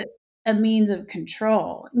really is a means of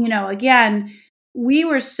control. Again, we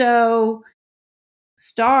were so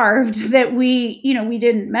starved that we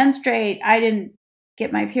didn't menstruate. I didn't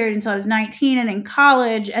get my period until I was 19 and in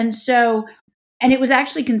college. And it was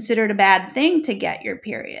actually considered a bad thing to get your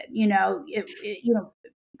period.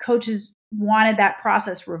 Coaches wanted that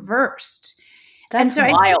process reversed. That's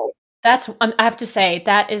wild. I have to say,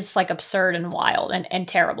 that is like absurd and wild and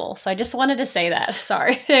terrible. So I just wanted to say that.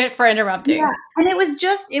 Sorry for interrupting. Yeah. And it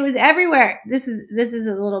was everywhere. This is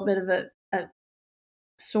a little bit of a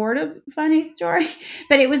sort of funny story,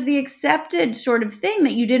 but it was the accepted sort of thing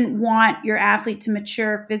that you didn't want your athlete to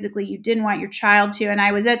mature physically. You didn't want your child to. And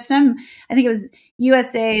I was at I think it was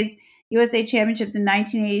USA Championships in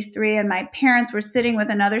 1983, and my parents were sitting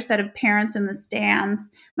with another set of parents in the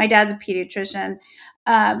stands. My dad's a pediatrician,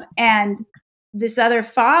 and this other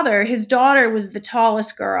father, his daughter was the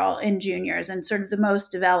tallest girl in juniors and sort of the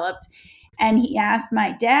most developed. And he asked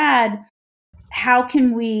my dad, how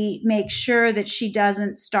can we make sure that she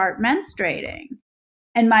doesn't start menstruating?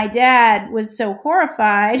 And my dad was so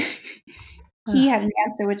horrified. He had an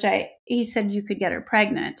answer, he said you could get her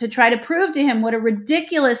pregnant, to try to prove to him what a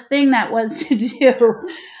ridiculous thing that was to do.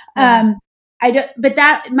 But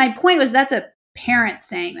my point was, that's a parent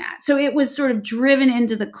saying that. So it was sort of driven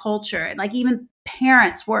into the culture. And like even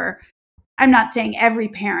parents were, I'm not saying every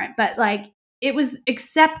parent, but like it was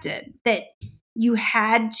accepted that you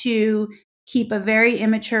had to keep a very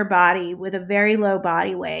immature body with a very low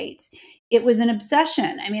body weight. It was an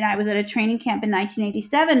obsession. I mean, I was at a training camp in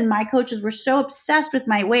 1987. And my coaches were so obsessed with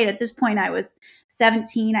my weight. At this point, I was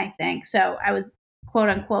 17, I think. So I was quote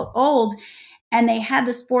unquote old. And they had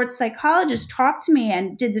the sports psychologist talk to me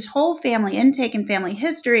and did this whole family intake and family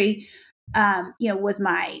history. Was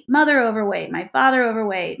my mother overweight, my father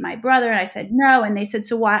overweight, my brother? And I said, no. And they said,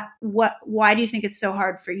 so why do you think it's so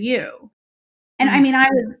hard for you? And I mean, I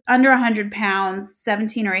was under 100 pounds,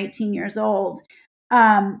 17 or 18 years old.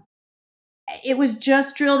 It was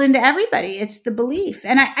just drilled into everybody. It's the belief.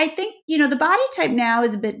 And I think, the body type now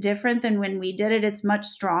is a bit different than when we did it. It's much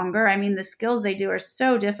stronger. I mean, the skills they do are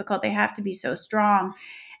so difficult. They have to be so strong.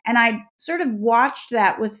 And I sort of watched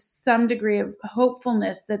that with some degree of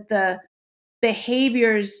hopefulness that the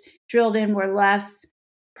behaviors drilled in were less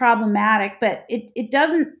problematic, but it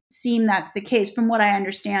doesn't seem that's the case from what I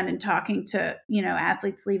understand in talking to,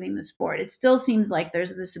 athletes leaving the sport. It still seems like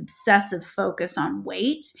there's this obsessive focus on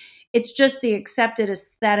weight. It's just the accepted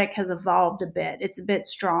aesthetic has evolved a bit. It's a bit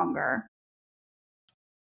stronger.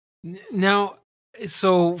 Now,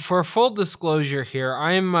 so for full disclosure here,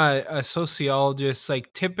 I'm a sociologist,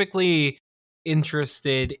 like typically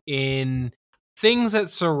interested in things that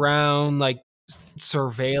surround like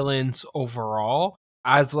surveillance overall,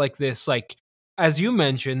 as like this, like as you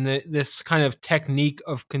mentioned, this kind of technique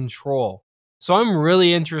of control. So I'm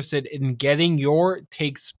really interested in getting your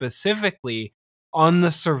take specifically on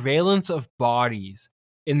the surveillance of bodies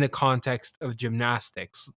in the context of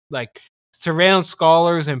gymnastics. Like surveillance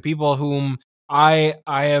scholars and people whom I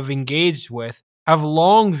have engaged with have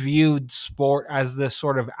long viewed sport as this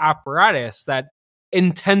sort of apparatus that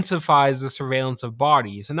intensifies the surveillance of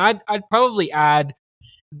bodies. And I'd probably add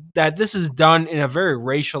that this is done in a very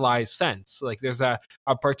racialized sense. Like there's a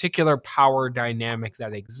particular power dynamic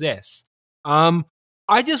that exists.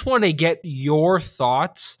 I just want to get your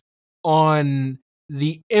thoughts on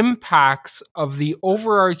the impacts of the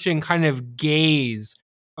overarching kind of gaze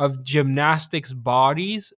of gymnastics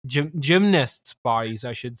bodies, gymnasts bodies,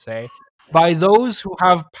 I should say, by those who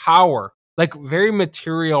have power, like very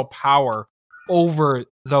material power over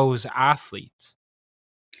those athletes.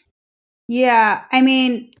 Yeah, I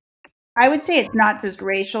mean, I would say it's not just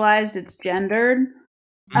racialized, it's gendered.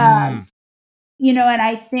 Mm. And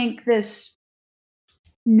I think this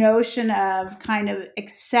notion of kind of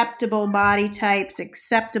acceptable body types,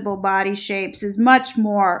 acceptable body shapes is much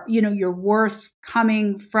more, your worth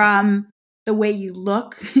coming from the way you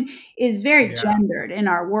look is very Yeah. gendered in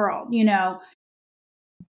our world.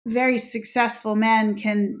 Very successful men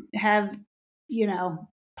can have,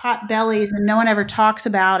 pot bellies and no one ever talks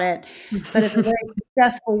about it. But if a very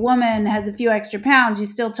successful woman has a few extra pounds, you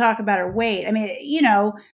still talk about her weight. I mean,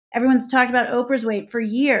 everyone's talked about Oprah's weight for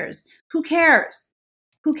years. Who cares?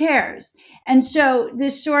 Who cares? And so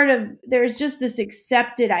there's just this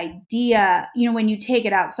accepted idea, when you take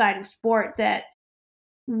it outside of sport, that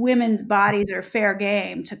women's bodies are fair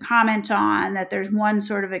game to comment on, that there's one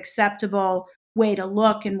sort of acceptable way to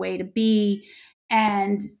look and way to be.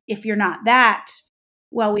 And if you're not that,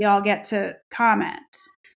 well, we all get to comment.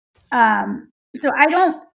 So I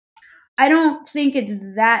don't think it's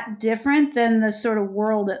that different than the sort of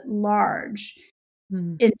world at large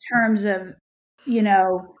in terms of,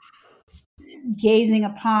 gazing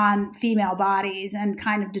upon female bodies and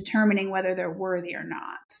kind of determining whether they're worthy or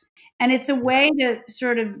not. And it's a way to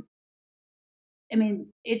sort of,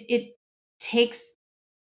 it takes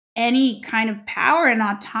any kind of power and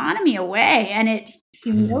autonomy away, and it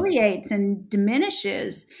humiliates and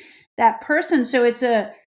diminishes that person. So it's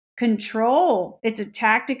a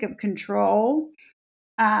tactic of control.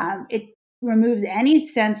 It removes any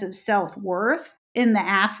sense of self-worth in the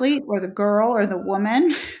athlete or the girl or the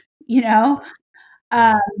woman, you know.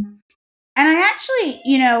 And I actually,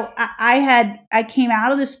 I came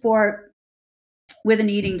out of the sport with an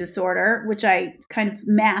eating disorder, which I kind of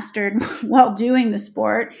mastered while doing the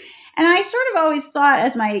sport. And I sort of always thought,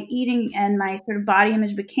 as my eating and my sort of body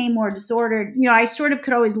image became more disordered, I sort of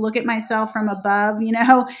could always look at myself from above, and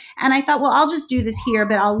I thought, well, I'll just do this here,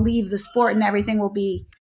 but I'll leave the sport and everything will be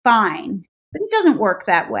fine. But it doesn't work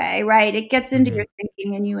that way, right? It gets into your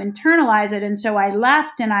thinking and you internalize it. And so I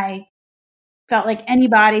left, and I felt like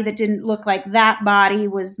anybody that didn't look like that body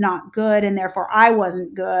was not good, and therefore I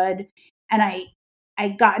wasn't good. And I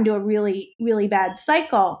got into a really, really bad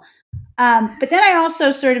cycle. But then I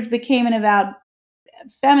also sort of became an avowed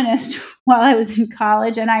feminist while I was in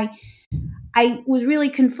college. And I was really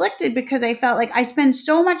conflicted because I felt like I spend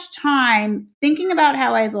so much time thinking about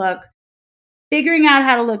how I look, figuring out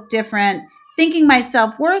how to look different, thinking my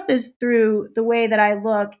self-worth is through the way that I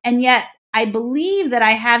look. And yet I believe that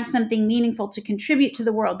I have something meaningful to contribute to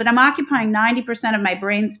the world, but I'm occupying 90% of my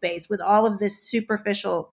brain space with all of this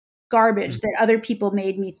superficial garbage that other people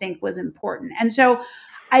made me think was important. And so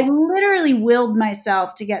I literally willed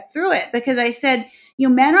myself to get through it, because I said,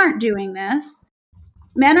 men aren't doing this.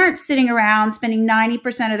 Men aren't sitting around spending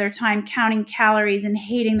 90% of their time counting calories and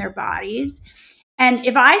hating their bodies. And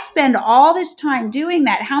if I spend all this time doing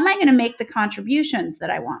that, how am I going to make the contributions that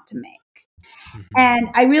I want to make? And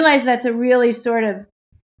I realized that's a really sort of,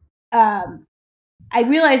 I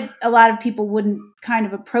realized a lot of people wouldn't kind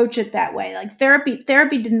of approach it that way. Like therapy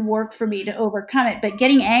didn't work for me to overcome it, but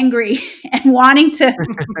getting angry and wanting to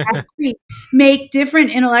actually make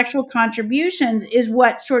different intellectual contributions is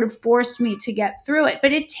what sort of forced me to get through it.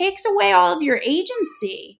 But it takes away all of your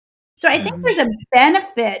agency. So I think there's a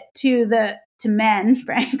benefit to men,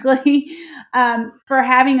 frankly, for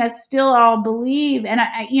having us still all believe. And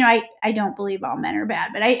I don't believe all men are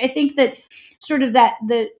bad, but I think that sort of that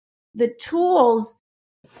the tools,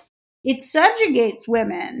 it subjugates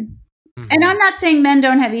women. And I'm not saying men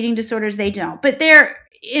don't have eating disorders, they don't, but they're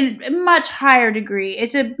in a much higher degree.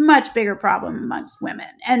 It's a much bigger problem amongst women.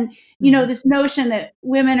 And, this notion that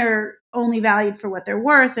women are only valued for what they're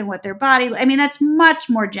worth and what their body, that's much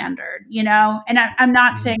more gendered, and I'm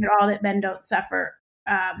not saying at all that men don't suffer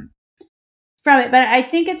from it, but I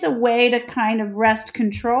think it's a way to kind of wrest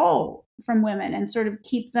control from women and sort of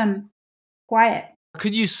keep them quiet.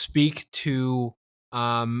 Could you speak to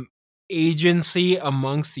agency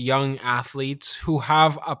amongst young athletes who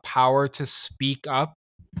have a power to speak up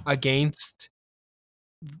against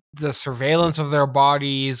the surveillance of their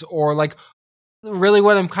bodies, or like really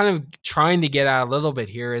what I'm kind of trying to get at a little bit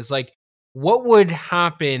here is like, what would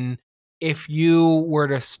happen if you were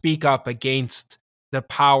to speak up against the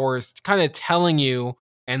powers kind of telling you,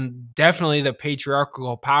 and definitely the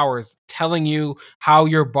patriarchal powers telling you how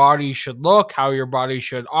your body should look, how your body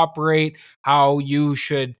should operate, how you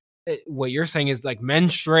should, what you're saying is like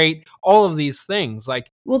menstruate, all of these things. Like,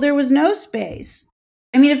 well, there was no space.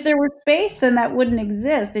 I mean, if there were space, then that wouldn't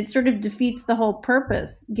exist. It sort of defeats the whole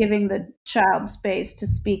purpose, giving the child space to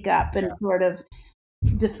speak up and sort of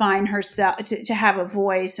define herself, to have a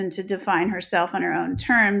voice and to define herself on her own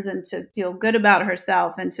terms and to feel good about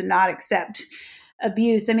herself and to not accept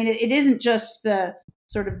abuse. I mean, it isn't just the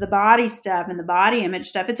sort of the body stuff and the body image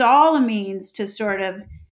stuff. It's all a means to sort of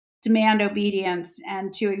demand obedience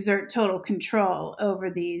and to exert total control over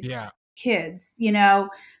these kids,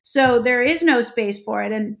 so there is no space for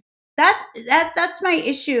it. And that's my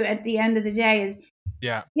issue at the end of the day is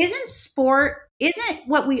isn't sport, isn't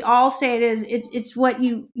what we all say it is, it's what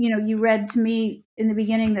you read to me in the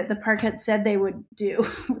beginning that the Parkettes said they would do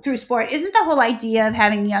through sport. Isn't the whole idea of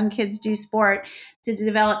having young kids do sport to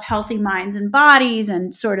develop healthy minds and bodies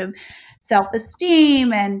and sort of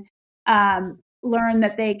self-esteem and learn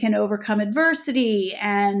that they can overcome adversity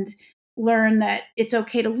and learn that it's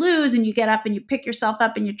okay to lose and you get up and you pick yourself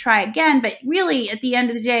up and you try again. But really, at the end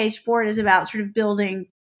of the day, sport is about sort of building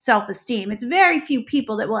self-esteem. It's very few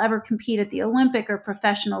people that will ever compete at the Olympic or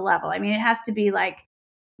professional level. I mean, it has to be like,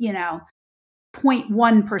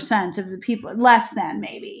 0.1% of the people, less than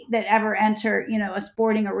maybe, that ever enter, a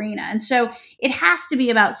sporting arena. And so it has to be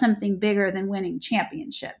about something bigger than winning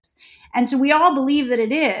championships. And so we all believe that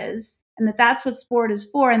it is, and that that's what sport is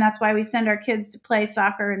for. And that's why we send our kids to play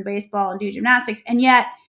soccer and baseball and do gymnastics. And yet,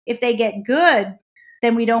 if they get good,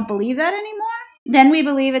 then we don't believe that anymore. Then we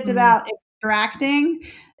believe it's about extracting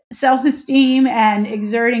self-esteem and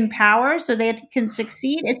exerting power so they can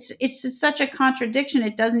succeed. It's such a contradiction.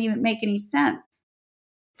 It doesn't even make any sense.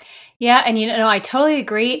 Yeah. And, I totally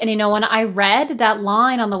agree. And, when I read that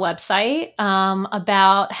line on the website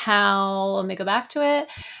about how, let me go back to it,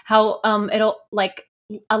 how it'll like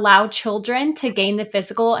allow children to gain the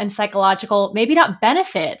physical and psychological, maybe not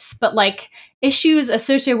benefits, but like issues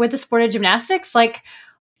associated with the sport of gymnastics, like,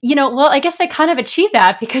 well, I guess they kind of achieve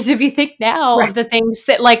that, because if you think now of the things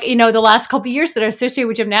that like, the last couple of years that are associated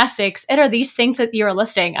with gymnastics, it are these things that you're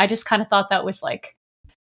listing. I just kind of thought that was like,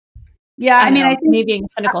 I think maybe being a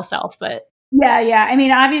cynical self, but yeah. I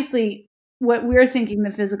mean, obviously what we're thinking the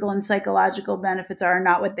physical and psychological benefits are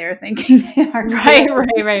not what they're thinking they are. Right.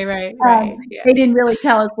 Yeah. They didn't really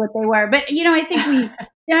tell us what they were, but I think we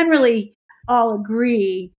generally all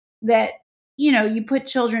agree that, you put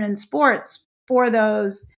children in sports for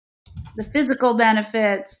the physical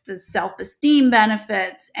benefits, the self-esteem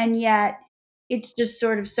benefits, and yet it's just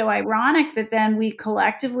sort of so ironic that then we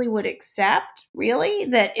collectively would accept, really,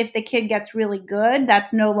 that if the kid gets really good,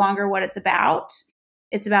 that's no longer what it's about.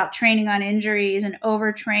 It's about training on injuries and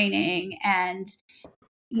overtraining and,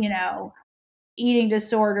 eating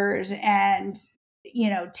disorders and,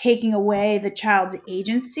 taking away the child's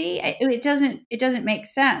agency. It doesn't make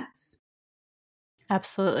sense.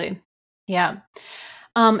 Absolutely. Yeah.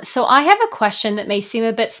 So I have a question that may seem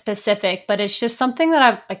a bit specific, but it's just something that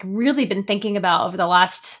I've like really been thinking about over the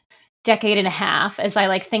last decade and a half as I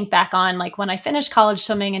like think back on like when I finished college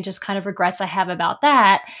swimming and just kind of regrets I have about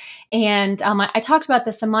that. And I talked about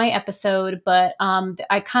this in my episode, but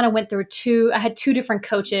I kind of went through I had two different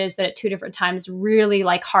coaches that at two different times really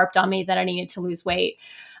like harped on me that I needed to lose weight.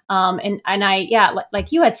 And I,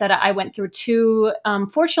 like you had said, I went through two,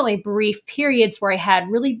 fortunately brief periods where I had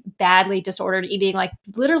really badly disordered eating, like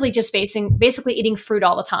literally just basically eating fruit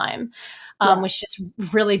all the time, was just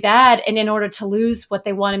really bad. And in order to lose what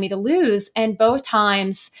they wanted me to lose, and both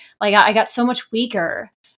times, like I got so much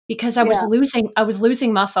weaker because I was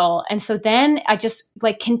losing muscle. And so then I just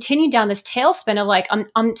like continued down this tailspin of like,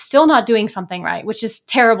 I'm still not doing something right, which is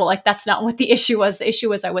terrible. Like that's not what the issue was. The issue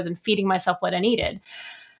was I wasn't feeding myself what I needed.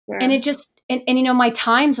 And it just, and my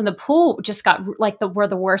times in the pool just got like were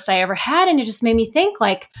the worst I ever had. And it just made me think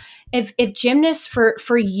like, if gymnasts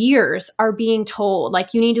for years are being told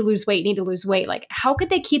like, you need to lose weight, like how could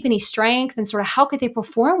they keep any strength and sort of how could they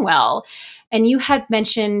perform well? And you had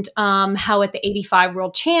mentioned how at the 85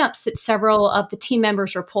 world champs that several of the team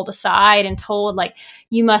members were pulled aside and told like,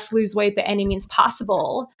 you must lose weight by any means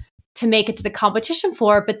possible to make it to the competition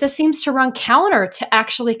floor, but this seems to run counter to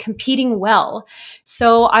actually competing well.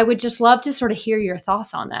 So I would just love to sort of hear your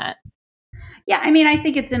thoughts on that. Yeah, I mean, I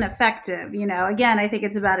think it's ineffective. Again, I think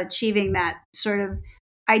it's about achieving that sort of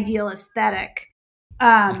ideal aesthetic.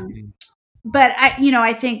 But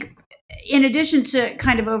I think in addition to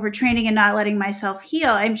kind of overtraining and not letting myself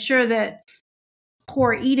heal, I'm sure that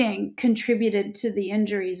poor eating contributed to the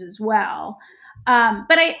injuries as well.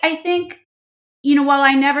 But I think, while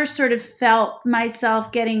I never sort of felt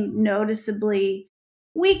myself getting noticeably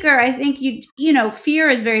weaker, I think fear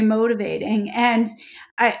is very motivating. And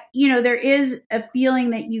there is a feeling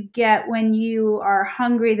that you get when you are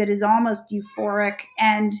hungry that is almost euphoric.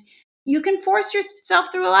 And you can force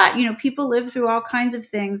yourself through a lot. People live through all kinds of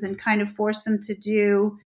things and kind of force themselves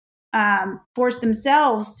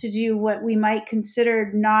to do what we might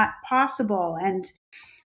consider not possible. And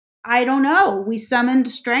I don't know, we summoned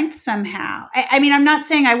strength somehow. I mean, I'm not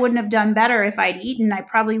saying I wouldn't have done better if I'd eaten. I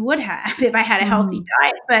probably would have if I had a healthy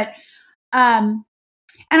diet. But, and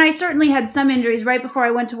I certainly had some injuries. Right before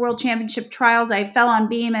I went to World Championship trials, I fell on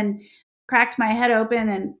beam and cracked my head open,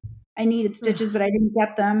 and I needed stitches, but I didn't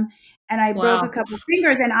get them. And I broke a couple of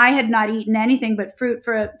fingers, and I had not eaten anything but fruit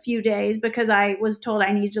for a few days because I was told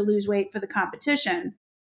I needed to lose weight for the competition,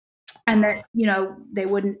 and that, they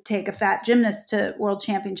wouldn't take a fat gymnast to World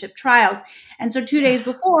Championship trials. And so 2 days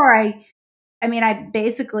before, I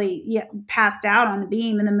basically passed out on the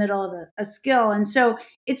beam in the middle of a skill. And so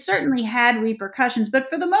it certainly had repercussions. But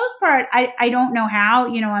for the most part, I don't know how,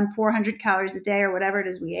 on 400 calories a day or whatever it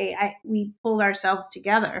is we ate, we pulled ourselves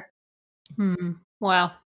together.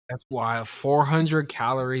 Wow. That's wild. 400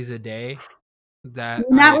 calories a day. That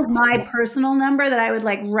was my personal number that I would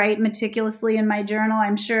write meticulously in my journal.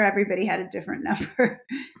 I'm sure everybody had a different number.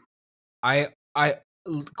 I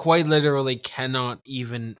quite literally cannot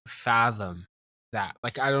even fathom that.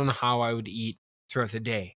 I don't know how I would eat throughout the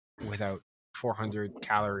day without 400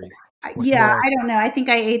 calories. I don't know. I think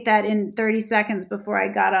I ate that in 30 seconds before I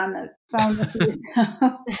got on the phone with you.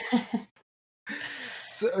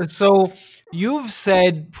 So you've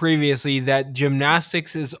said previously that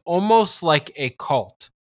gymnastics is almost like a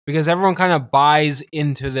cult because everyone kind of buys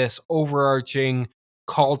into this overarching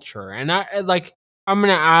culture. And I'm going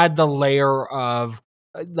to add the layer of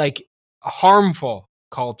harmful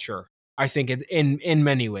culture. I think in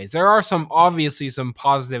many ways there are obviously some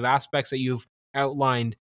positive aspects that you've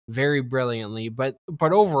outlined very brilliantly, but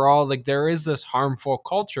overall, there is this harmful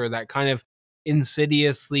culture that kind of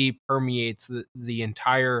insidiously permeates the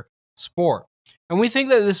entire sport. And we think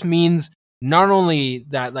that this means not only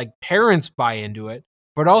that parents buy into it,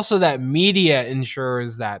 but also that media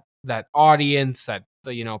ensures that audience, that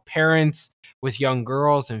parents with young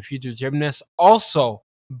girls and future gymnasts also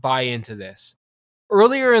buy into this.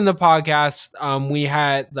 Earlier in the podcast, we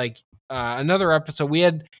had another episode. We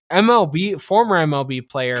had former MLB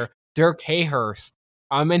player Dirk Hayhurst,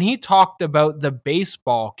 and he talked about the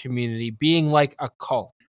baseball community being like a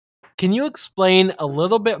cult. Can you explain a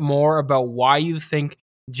little bit more about why you think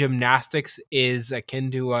gymnastics is akin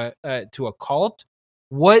to a cult?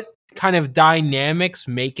 What kind of dynamics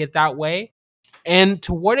make it that way, and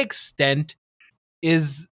to what extent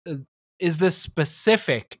is this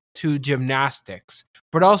specific to gymnastics,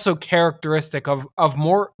 but also characteristic of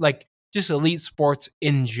more just elite sports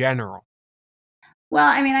in general? Well,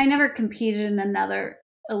 I never competed in another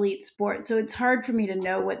elite sport, so it's hard for me to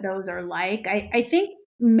know what those are like. I think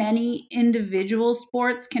many individual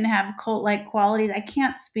sports can have cult-like qualities. I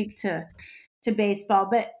can't speak to baseball,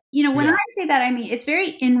 but when I say that, it's very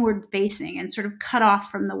inward facing and sort of cut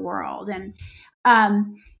off from the world,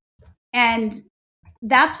 and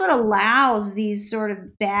that's what allows these sort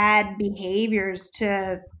of bad behaviors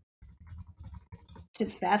to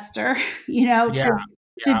fester, to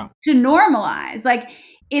normalize.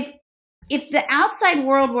 If the outside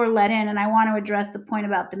world were let in, and I want to address the point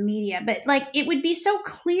about the media, but it would be so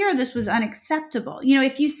clear this was unacceptable.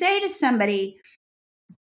 If you say to somebody,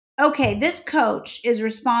 okay, this coach is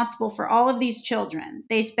responsible for all of these children.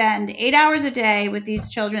 They spend 8 hours a day with these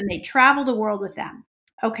children. They travel the world with them.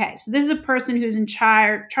 Okay, so this is a person who's in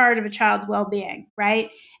charge of a child's well-being,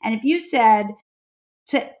 right? And if you said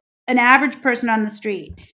to an average person on the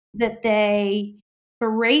street that they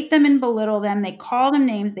berate them and belittle them, they call them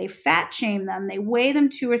names, they fat shame them, they weigh them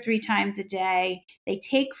 2 or 3 times a day, they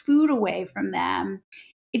take food away from them.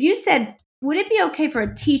 If you said, would it be okay for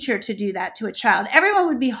a teacher to do that to a child? Everyone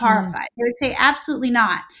would be horrified. They would say, absolutely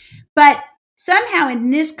not. But somehow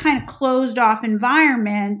in this kind of closed off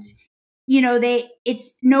environment,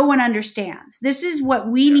 no one understands. This is what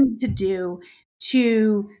we need to do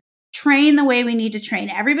to train the way we need to train.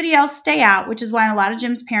 Everybody else stay out, which is why a lot of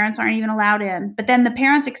gyms parents aren't even allowed in. But then the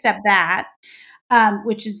parents accept that,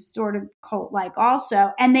 which is sort of cult-like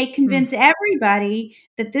also. And they convince everybody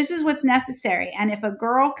that this is what's necessary. And if a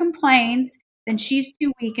girl complains, then she's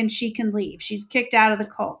too weak and she can leave. She's kicked out of the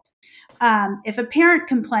cult. If a parent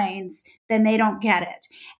complains, then they don't get it.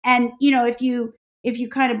 And, if you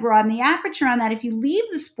kind of broaden the aperture on that, if you leave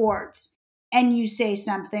the sports and you say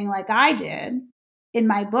something like I did in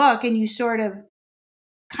my book, and you sort of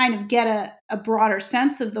kind of get a broader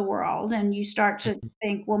sense of the world, and you start to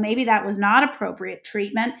think, well, maybe that was not appropriate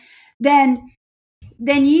treatment, then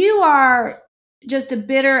you are just a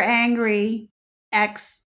bitter, angry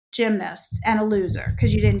gymnast and a loser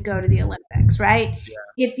because you didn't go to the Olympics, right?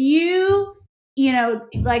 Yeah. If you,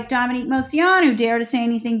 like Dominique Moceanu, who dare to say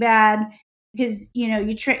anything bad because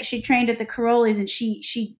she trained at the Carolis and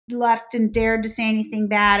she left and dared to say anything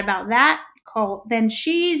bad about that cult, then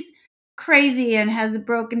she's crazy and has a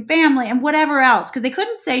broken family and whatever else, because they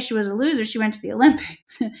couldn't say she was a loser. She went to the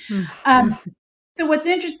Olympics. So what's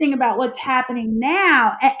interesting about what's happening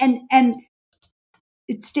now, and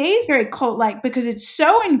it stays very cult-like because it's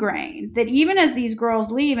so ingrained that even as these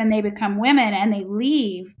girls leave and they become women and they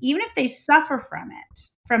leave, even if they suffer from it,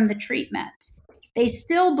 from the treatment, they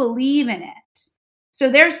still believe in it. So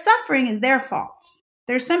their suffering is their fault.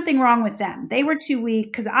 There's something wrong with them. They were too weak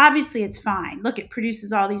because obviously it's fine. Look, it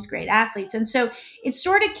produces all these great athletes. And so it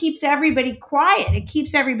sort of keeps everybody quiet. It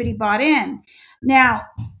keeps everybody bought in. Now,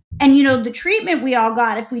 and the treatment we all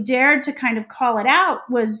got, if we dared to kind of call it out,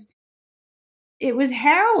 was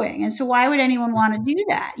harrowing. And so why would anyone want to do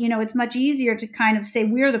that? It's much easier to kind of say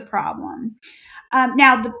we're the problem.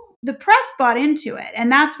 Now, the press bought into it,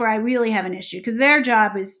 and that's where I really have an issue, because their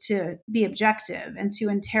job is to be objective and to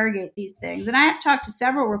interrogate these things. And I have talked to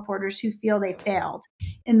several reporters who feel they failed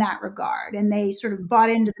in that regard, and they sort of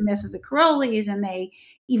bought into the myth of the Carolis, and they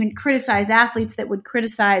even criticized athletes that would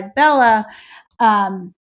criticize Bella.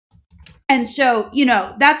 And so,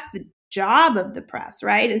 that's the job of the press,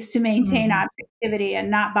 right, is to maintain objectivity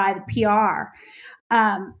and not buy the PR.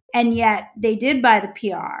 And yet they did buy the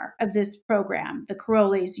PR of this program, the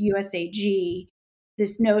Carolis USAG,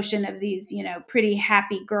 this notion of these, pretty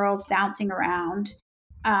happy girls bouncing around.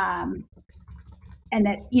 And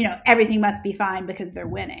that, everything must be fine because they're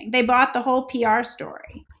winning. They bought the whole PR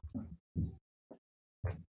story.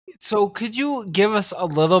 So could you give us a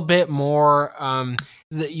little bit more?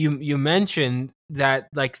 That you mentioned that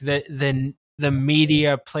like the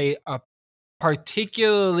media played a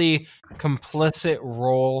particularly complicit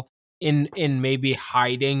role in maybe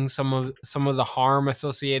hiding some of the harm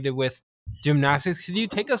associated with gymnastics. Could you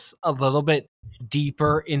take us a little bit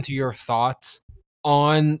deeper into your thoughts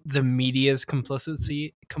on the media's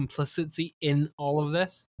complicity in all of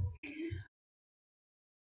this?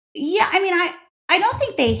 Yeah, I mean, I don't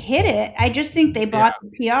think they hid it. I just think they bought the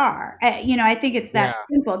PR. I think it's that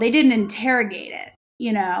simple. They didn't interrogate it,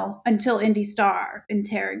 until Indy Star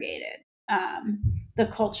interrogated the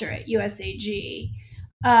culture at USAG.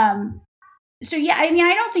 So yeah, I mean,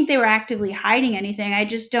 I don't think they were actively hiding anything. I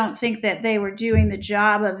just don't think that they were doing the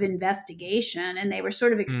job of investigation, and they were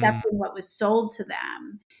sort of accepting what was sold to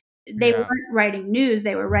them. They weren't writing news;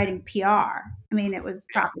 they were writing PR. I mean, it was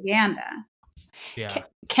propaganda. Yeah.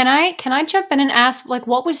 Can I jump in and ask, like,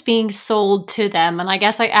 what was being sold to them? And I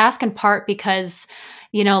guess I ask in part because,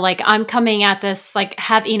 like, I'm coming at this, like,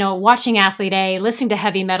 watching Athlete A, listening to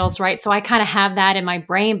heavy metals, right? So I kind of have that in my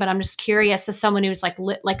brain, but I'm just curious, as someone who's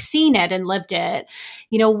like seen it and lived it,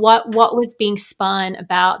 what was being spun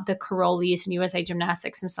about the Carolis and USA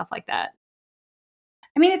Gymnastics and stuff like that?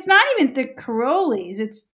 I mean, it's not even the Carolis,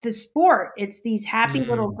 it's the sport. It's these happy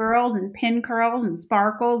little girls in pin curls and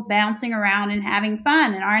sparkles bouncing around and having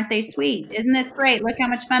fun. And aren't they sweet? Isn't this great? Look how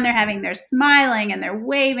much fun they're having. They're smiling and they're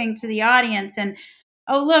waving to the audience. And,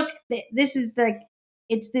 oh, look,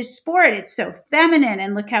 it's this sport. It's so feminine.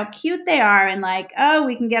 And look how cute they are. And like, oh,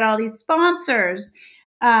 we can get all these sponsors.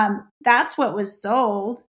 That's what was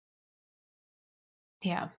sold.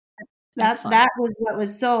 Yeah. That was what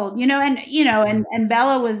was sold, and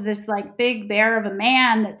Bella was this like big bear of a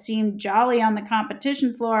man that seemed jolly on the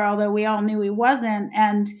competition floor, although we all knew he wasn't.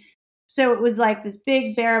 And so it was like this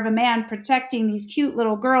big bear of a man protecting these cute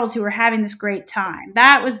little girls who were having this great time.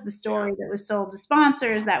 That was the story that was sold to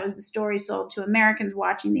sponsors. That was the story sold to Americans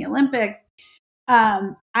watching the Olympics.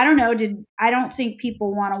 I don't know. I don't think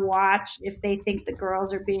people want to watch if they think the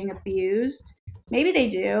girls are being abused. Maybe they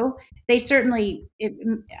do. They certainly,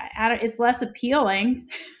 it's less appealing.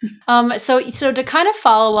 So to kind of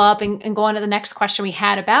follow up and go on to the next question we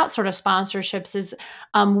had about sort of sponsorships is,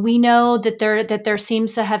 we know that there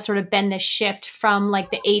seems to have sort of been this shift from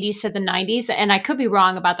like the 80s to the 90s, and I could be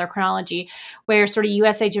wrong about their chronology, where sort of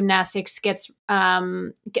USA Gymnastics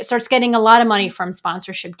starts getting a lot of money from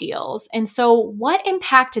sponsorship deals. And so what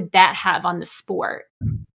impact did that have on the sport?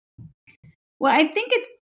 Well,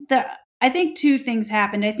 I think two things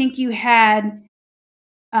happened. I think you had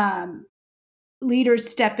leaders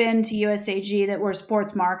step into USAG that were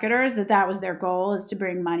sports marketers, that was their goal, is to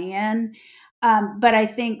bring money in. But I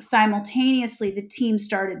think simultaneously the team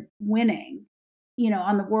started winning,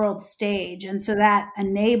 on the world stage. And so that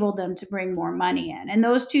enabled them to bring more money in. And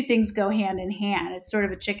those two things go hand in hand. It's sort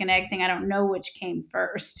of a chicken egg thing. I don't know which came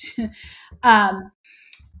first.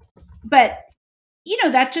 But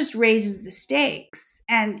that just raises the stakes.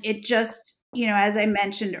 And it just, as I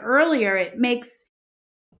mentioned earlier, it makes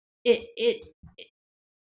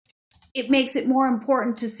it more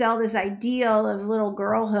important to sell this ideal of little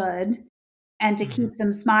girlhood and to keep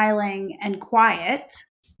them smiling and quiet.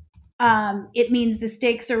 It means the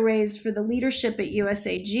stakes are raised for the leadership at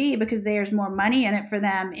USAG because there's more money in it for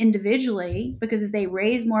them individually, because if they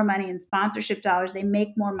raise more money in sponsorship dollars, they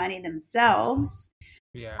make more money themselves.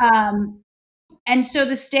 Yeah. And so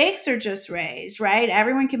the stakes are just raised, right?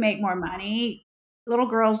 Everyone can make more money. Little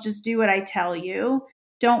girls, just do what I tell you.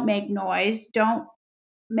 Don't make noise. Don't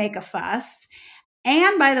make a fuss.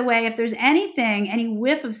 And by the way, if there's any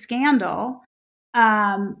whiff of scandal,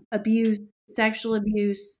 abuse, sexual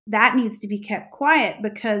abuse, that needs to be kept quiet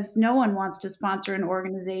because no one wants to sponsor an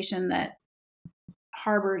organization that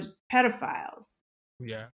harbors pedophiles.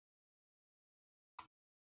 Yeah.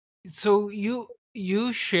 So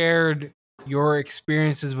you shared your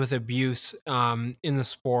experiences with abuse in the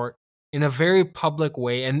sport in a very public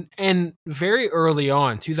way and very early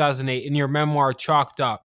on, 2008, in your memoir Chalked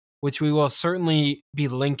Up, which we will certainly be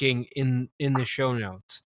linking in the show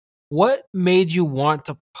notes. What made you want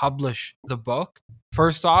to publish the book,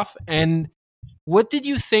 first off, and what did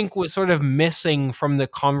you think was sort of missing from the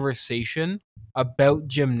conversation about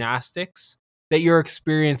gymnastics that your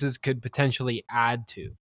experiences could potentially add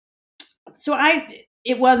to? So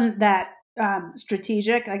it wasn't that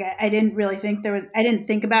strategic. Like I didn't really think I didn't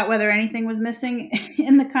think about whether anything was missing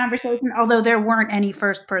in the conversation, although there weren't any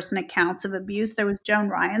first person accounts of abuse. There was Joan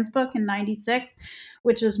Ryan's book in 96,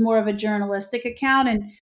 which was more of a journalistic account.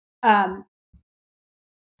 And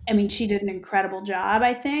I mean, she did an incredible job,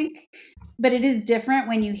 I think, but it is different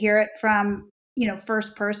when you hear it from,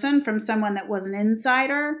 first person, from someone that was an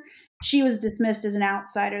insider. She was dismissed as an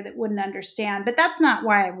outsider that wouldn't understand, but that's not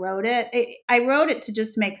why I wrote it. I wrote it to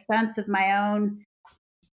just make sense of my own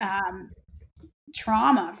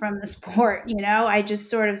trauma from the sport. I just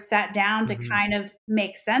sort of sat down to kind of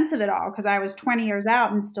make sense of it all because I was 20 years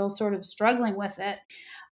out and still sort of struggling with it.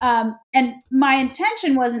 And my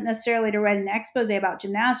intention wasn't necessarily to write an expose about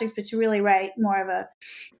gymnastics, but to really write more of a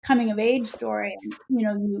coming of age story.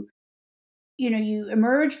 And, you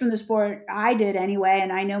emerge from the sport. I did anyway,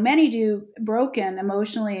 and I know many do, broken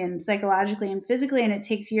emotionally and psychologically and physically, and it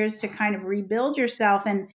takes years to kind of rebuild yourself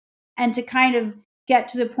and to kind of get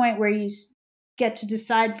to the point where you get to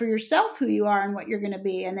decide for yourself who you are and what you're going to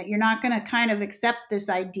be, and that you're not going to kind of accept this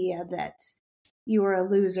idea that you were a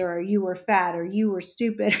loser or you were fat or you were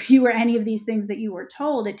stupid or you were any of these things that you were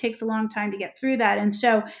told. It takes a long time to get through that. And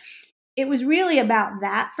so it was really about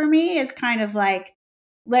that for me, is kind of like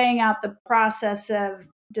laying out the process of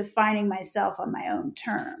defining myself on my own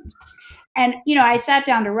terms. And, I sat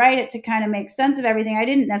down to write it to kind of make sense of everything. I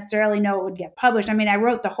didn't necessarily know it would get published. I mean, I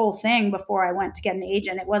wrote the whole thing before I went to get an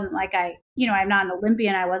agent. It wasn't like I'm not an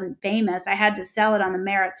Olympian. I wasn't famous. I had to sell it on the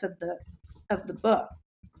merits of the book.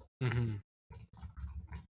 Mm-hmm.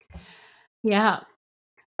 Yeah.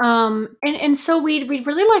 And so we'd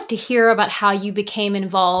really like to hear about how you became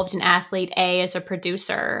involved in Athlete A as a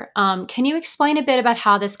producer. Can you explain a bit about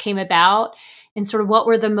how this came about and sort of what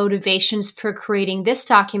were the motivations for creating this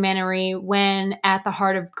documentary when At the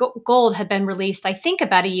Heart of Gold had been released, I think,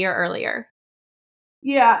 about a year earlier?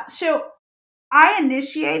 Yeah. So I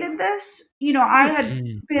initiated this. I had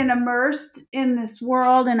been immersed in this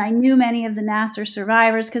world and I knew many of the Nassar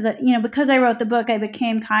survivors because I wrote the book, I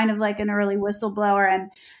became kind of like an early whistleblower and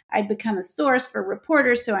I'd become a source for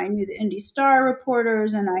reporters. So I knew the Indy Star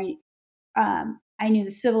reporters and I knew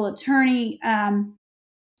the civil attorney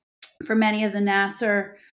for many of the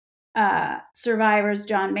Nassar survivors,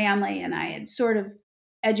 John Manley, and I had sort of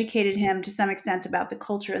educated him to some extent about the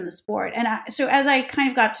culture in the sport. And so as I kind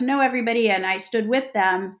of got to know everybody and I stood with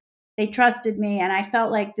them, they trusted me, and I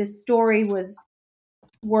felt like this story was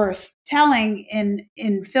worth telling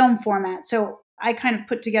in film format. So I kind of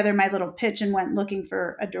put together my little pitch and went looking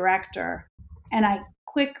for a director. And I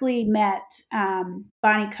quickly met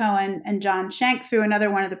Bonnie Cohen and John Schenk through another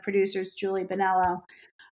one of the producers, Julie Bonello.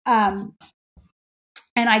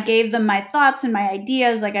 And I gave them my thoughts and my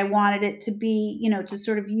ideas. Like I wanted it to be, to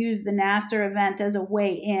sort of use the Nassar event as a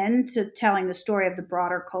way in to telling the story of the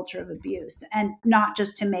broader culture of abuse, and not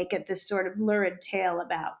just to make it this sort of lurid tale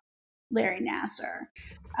about Larry Nassar,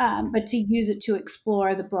 but to use it to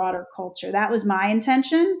explore the broader culture. That was my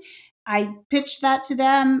intention. I pitched that to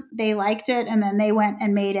them. They liked it. And then they went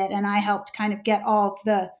and made it. And I helped kind of get all of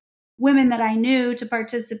the women that I knew to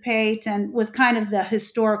participate and was kind of the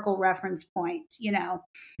historical reference point,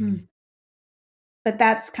 But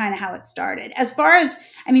that's kind of how it started. As far as,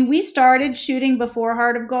 we started shooting before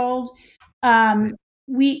Heart of Gold.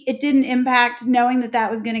 it didn't impact knowing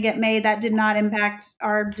that was going to get made. That did not impact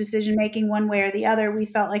our decision making one way or the other. We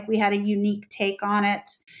felt like we had a unique take on it.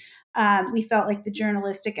 We felt like the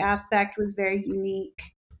journalistic aspect was very unique.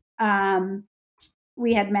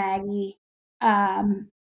 We had Maggie and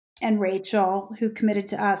Rachel, who committed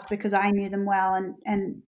to us because I knew them well,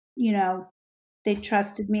 and they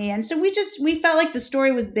trusted me. And so we felt like the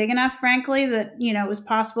story was big enough, frankly, that it was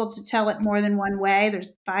possible to tell it more than one way.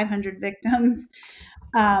 There's 500 victims.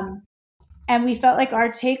 And we felt like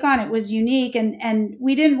our take on it was unique, and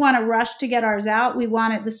we didn't want to rush to get ours out.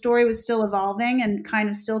 The story was still evolving and kind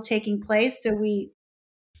of still taking place. So we,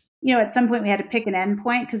 at some point we had to pick an end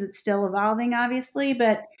point because it's still evolving, obviously,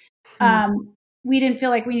 but we didn't feel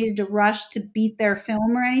like we needed to rush to beat their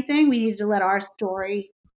film or anything. We needed to let our story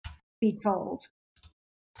be told.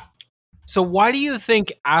 So why do you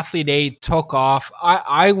think Athlete A took off?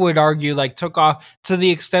 I would argue took off to the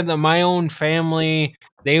extent that my own family,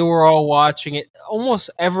 they were all watching it. Almost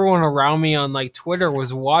everyone around me on Twitter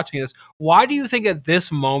was watching this. Why do you think at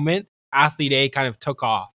this moment Athlete A kind of took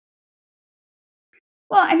off?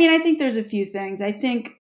 Well, I mean, I think there's a few things. I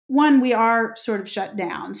think one, we are sort of shut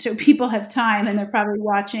down, so people have time and they're probably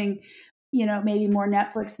watching, maybe more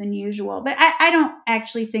Netflix than usual. But I don't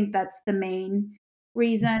actually think that's the main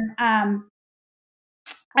reason. I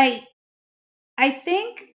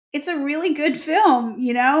think it's a really good film,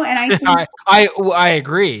 and I think I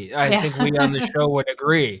agree. I think we on the show would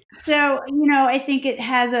agree. So, I think it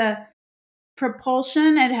has a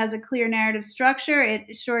propulsion. It has a clear narrative structure.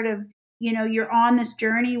 It sort of, you're on this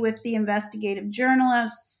journey with the investigative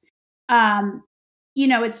journalists.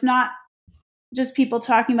 It's not just people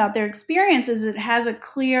talking about their experiences. It has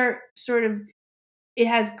clear sort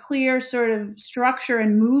of structure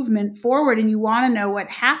and movement forward, and you want to know what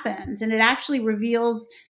happens. And it actually reveals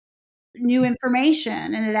new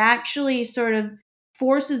information, and it actually sort of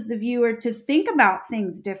forces the viewer to think about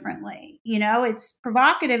things differently. It's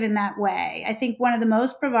provocative in that way. I think one of the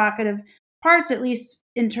most provocative parts, at least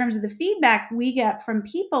in terms of the feedback we get from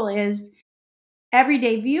people, is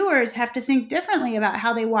everyday viewers have to think differently about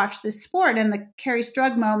how they watch this sport. And the Carrie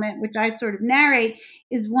Strug moment, which I sort of narrate,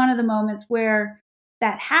 is one of the moments where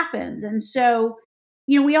that happens. And so,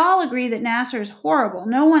 we all agree that Nasser is horrible.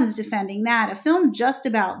 No one's defending that. A film just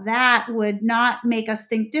about that would not make us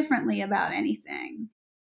think differently about anything.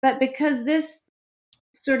 But because this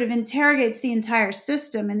sort of interrogates the entire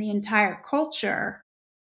system and the entire culture,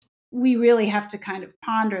 we really have to kind of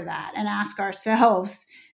ponder that and ask ourselves,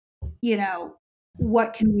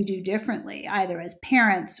 what can we do differently, either as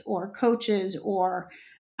parents or coaches or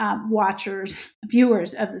watchers,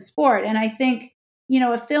 viewers of the sport. And I think,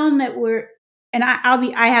 a film that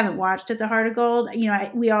I haven't watched At the Heart of Gold.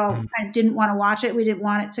 We all kind of didn't want to watch it. We didn't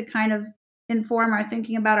want it to kind of inform our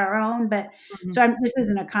thinking about our own. But this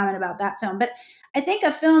isn't a comment about that film. But I think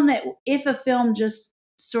if a film just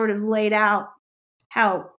sort of laid out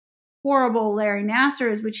how horrible Larry Nasser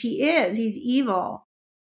is, which he is, he's evil.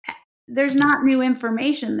 There's not new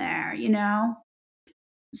information there,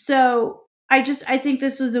 So I think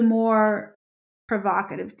this was a more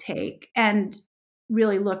provocative take and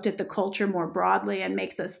really looked at the culture more broadly and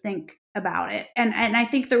makes us think about it. And I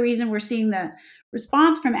think the reason we're seeing the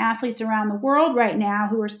response from athletes around the world right now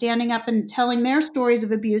who are standing up and telling their stories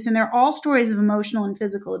of abuse, and they're all stories of emotional and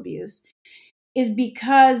physical abuse, is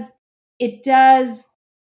because it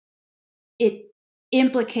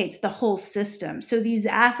implicates the whole system. So these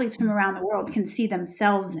athletes from around the world can see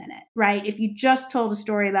themselves in it, right? If you just told a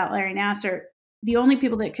story about Larry Nasser, the only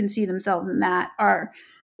people that can see themselves in that are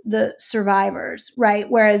the survivors, right?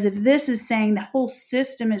 Whereas if this is saying the whole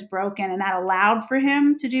system is broken and that allowed for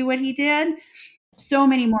him to do what he did, so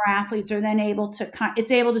many more athletes are then able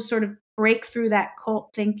to sort of break through that cult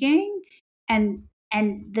thinking, and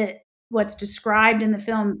what's described in the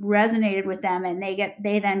film resonated with them, and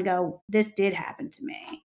they then go, this did happen to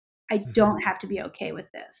me. I don't have to be okay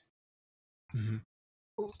with this.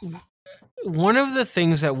 One of the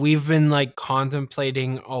things that we've been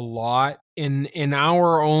contemplating a lot in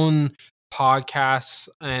our own podcasts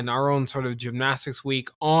and our own sort of gymnastics week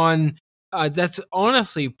on that's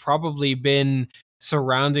honestly probably been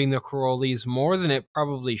surrounding the Carolis more than it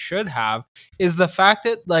probably should have, is the fact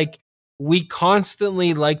that we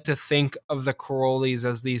constantly like to think of the Carolis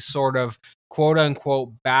as these sort of quote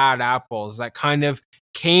unquote bad apples that kind of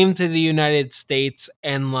came to the United States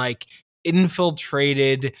and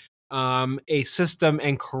infiltrated a system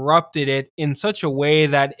and corrupted it in such a way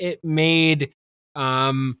that it made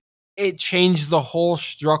it changed the whole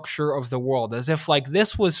structure of the world, as if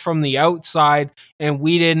this was from the outside and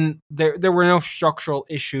we didn't there were no structural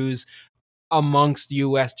issues amongst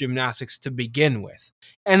U.S. gymnastics to begin with.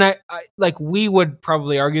 And I like, we would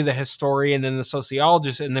probably argue, the historian and the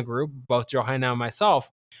sociologist in the group, both Johanna and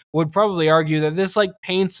myself, would probably argue that this like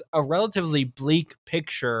paints a relatively bleak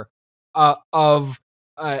picture of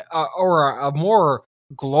or a more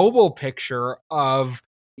global picture of,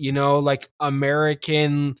 like,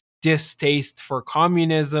 American distaste for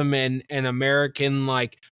communism and American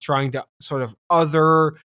like trying to sort of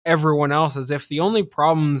other everyone else, as if the only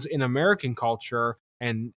problems in American culture,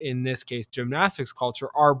 and in this case gymnastics culture,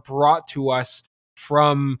 are brought to us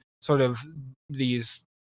from sort of these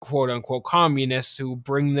quote unquote communists who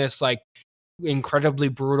bring this like incredibly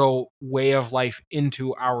brutal way of life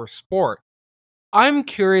into our sport. I'm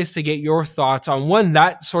curious to get your thoughts on, one,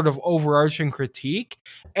 that sort of overarching critique,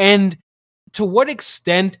 and to what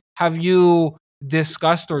extent have you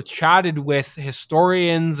discussed or chatted with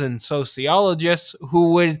historians and sociologists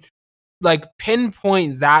who would like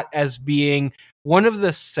pinpoint that as being one of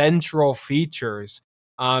the central features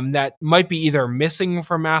that might be either missing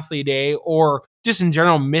from Athlete A, or just in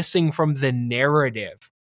general missing from the narrative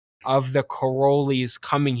of the Karolyis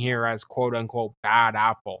coming here as quote unquote bad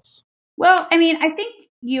apples? Well, I mean, I think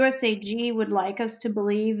USAG would like us to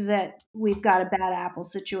believe that we've got a bad apple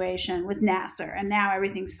situation with Nasser and now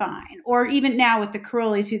everything's fine. Or even now with the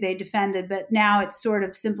Karolyis who they defended, but now it sort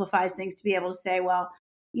of simplifies things to be able to say, well,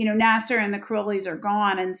 Nasser and the Karolyis are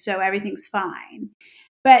gone and so everything's fine.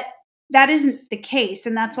 But that isn't the case.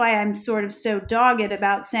 And that's why I'm sort of so dogged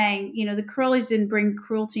about saying, the Karolyis didn't bring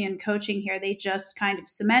cruelty in coaching here. They just kind of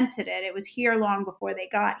cemented it. It was here long before they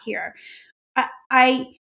got here.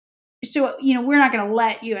 So, we're not going to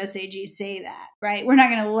let USAG say that, right? We're not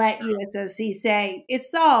going to let USOC say it's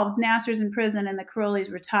solved, Nasser's in prison and the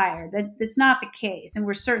Karolyis retired. That's not the case. And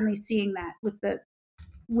we're certainly seeing that with the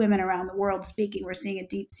women around the world speaking. We're seeing a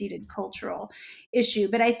deep-seated cultural issue.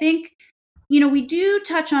 But I think, we do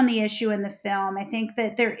touch on the issue in the film. I think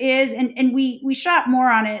that there is, and we shot more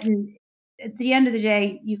on it, and at the end of the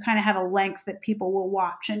day, you kind of have a length that people will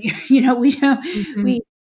watch. And, we don't, Mm-hmm.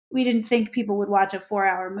 we didn't think people would watch a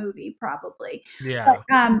 4-hour movie, probably. Yeah.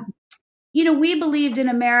 But, we believed in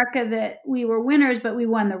America that we were winners, but we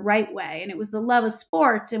won the right way. And it was the love of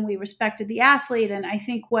sports, and we respected the athlete. And I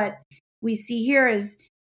think what we see here is,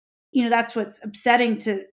 that's what's upsetting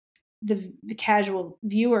to the casual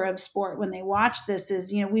viewer of sport when they watch this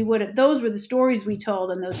is, those were the stories we told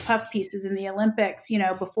in those puff pieces in the Olympics,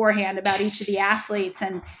 beforehand about each of the athletes.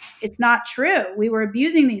 And it's not true. We were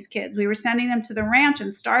abusing these kids. We were sending them to the ranch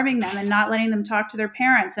and starving them and not letting them talk to their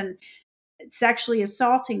parents and sexually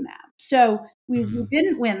assaulting them. So we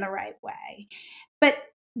didn't win the right way. But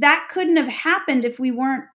that couldn't have happened if we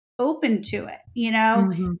weren't open to it, Yeah.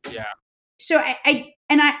 So I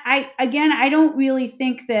don't really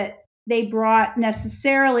think that they brought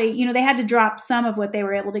necessarily, they had to drop some of what they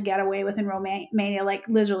were able to get away with in Romania, like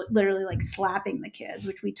literally like slapping the kids,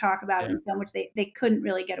 which we talk about in the film, which they couldn't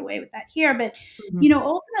really get away with that here. But,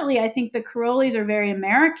 ultimately, I think the Karolyis are very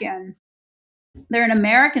American. They're an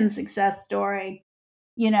American success story.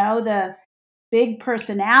 The big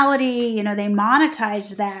personality, they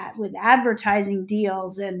monetized that with advertising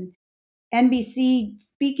deals and NBC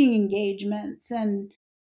speaking engagements. And,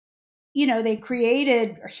 they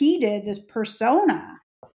created, or he did, this persona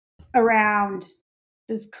around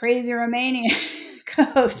this crazy Romanian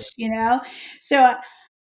coach, So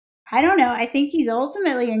I don't know. I think he's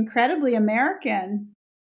ultimately incredibly American.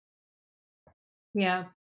 Yeah.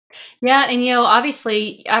 Yeah, and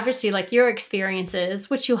obviously, like your experiences,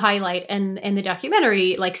 which you highlight in the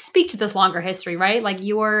documentary, like speak to this longer history, right? Like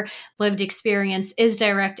your lived experience is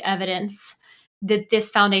direct evidence that this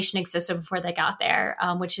foundation existed before they got there,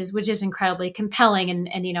 which is incredibly compelling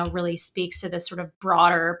and really speaks to this sort of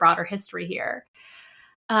broader history here.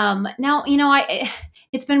 Now,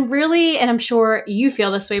 it's been really, and I'm sure you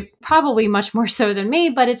feel this way probably much more so than me,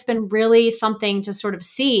 but it's been really something to sort of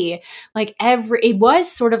see. Like it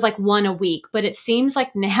was sort of like one a week, but it seems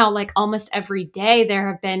like now, like almost every day, there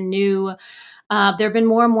have been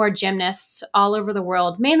more and more gymnasts all over the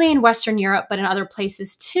world, mainly in Western Europe, but in other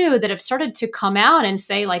places too, that have started to come out and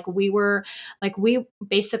say, we have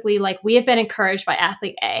been encouraged by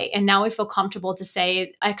athlete A, and now we feel comfortable to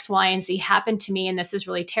say X, Y, and Z happened to me, and this is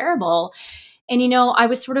really terrible. And, I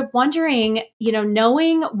was sort of wondering,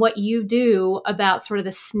 knowing what you do about sort of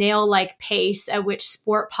the snail-like pace at which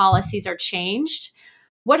sport policies are changed,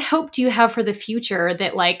 what hope do you have for the future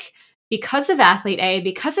that, because of athlete A,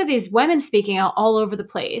 because of these women speaking out all over the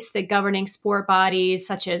place, that governing sport bodies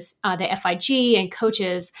such as the FIG and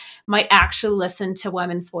coaches might actually listen to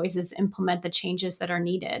women's voices, implement the changes that are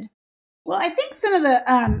needed? Well, I think some of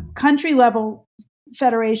the country level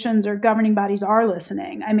federations or governing bodies are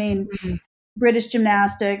listening. I mean, British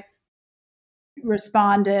Gymnastics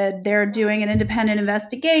responded. They're doing an independent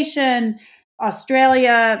investigation.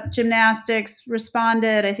 Australia Gymnastics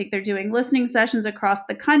responded. I think they're doing listening sessions across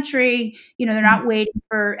the country. They're not waiting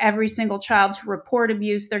for every single child to report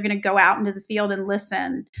abuse. They're going to go out into the field and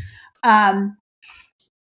listen. I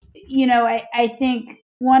think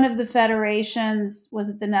one of the federations, was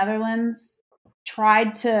it the Netherlands,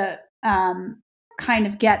 tried to kind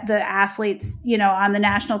of get the athletes, on the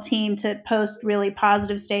national team to post really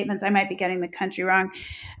positive statements. I might be getting the country wrong.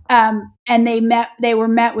 And they were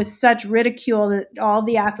met with such ridicule that all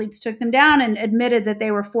the athletes took them down and admitted that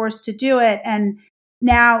they were forced to do it. And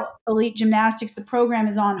now Elite Gymnastics, the program,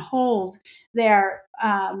 is on hold there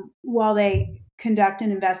while they conduct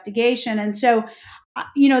an investigation. And so,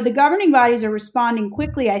 the governing bodies are responding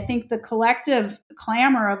quickly. I think the collective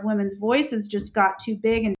clamor of women's voices just got too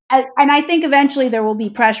big. And I think eventually there will be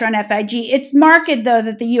pressure on FIG. It's marked, though,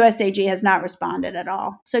 that the USAG has not responded at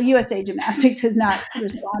all. So USA Gymnastics has not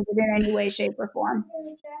responded in any way, shape, or form.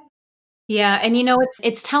 Yeah. And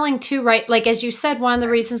it's telling too, right? Like, as you said, one of the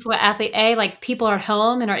reasons why Athlete A, like, people are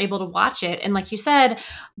home and are able to watch it. And like you said,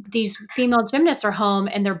 these female gymnasts are home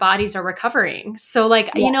and their bodies are recovering. So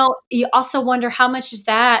you also wonder how much is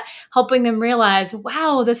that helping them realize,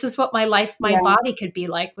 wow, this is what my body could be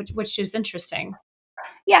like, which is interesting.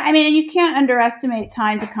 Yeah. I mean, and you can't underestimate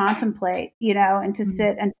time to contemplate, and to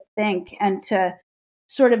sit and to think and to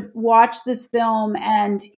sort of watch this film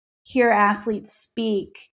and hear athletes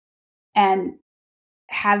speak and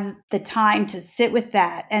have the time to sit with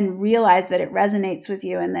that and realize that it resonates with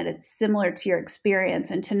you and that it's similar to your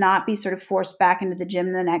experience, and to not be sort of forced back into the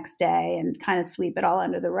gym the next day and kind of sweep it all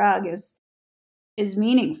under the rug is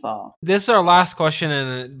meaningful. This is our last question,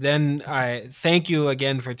 and then I thank you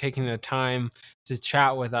again for taking the time to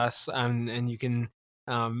chat with us, and you can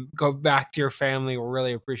go back to your family. We're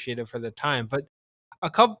really appreciative for the time. But a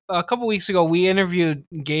couple weeks ago, we interviewed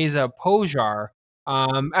Geza Pojar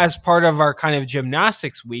as part of our kind of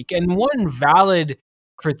gymnastics week, and one valid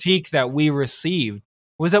critique that we received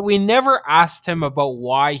was that we never asked him about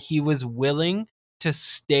why he was willing to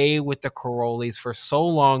stay with the Carolis for so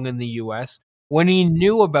long in the U.S. when he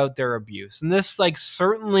knew about their abuse, and this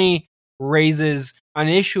certainly raises an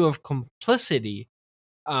issue of complicity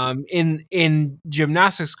in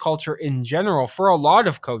gymnastics culture in general for a lot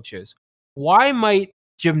of coaches. Why might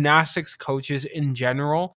gymnastics coaches in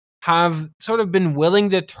general have sort of been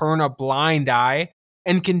willing to turn a blind eye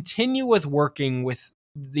and continue with working with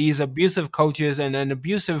these abusive coaches and an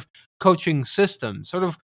abusive coaching system? Sort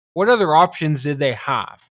of, what other options did they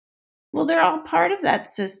have? Well, they're all part of that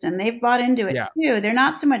system. They've bought into it too. They're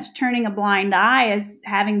not so much turning a blind eye as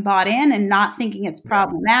having bought in and not thinking it's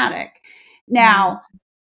problematic. Now,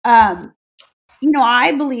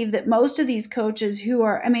 I believe that most of these coaches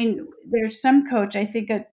there's some coach, I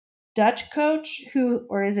think a Dutch coach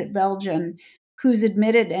or is it Belgian, who's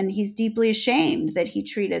admitted, and he's deeply ashamed that he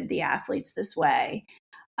treated the athletes this way.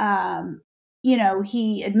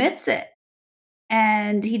 He admits it.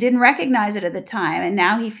 And he didn't recognize it at the time. And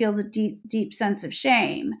now he feels a deep, deep sense of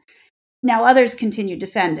shame. Now others continue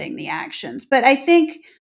defending the actions. But I think,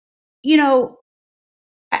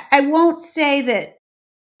 I won't say that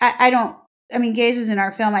I don't, Gaze is in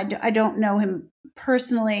our film. I don't know him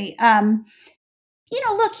personally.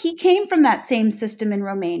 Look, he came from that same system in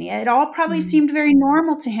Romania. It all probably seemed very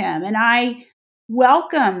normal to him. And I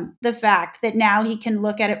welcome the fact that now he can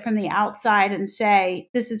look at it from the outside and say,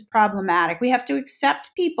 this is problematic. We have to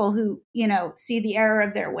accept people who, see the error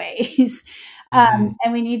of their ways. And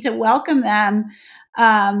we need to welcome them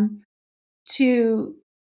to,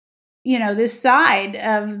 this side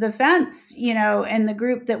of the fence, and the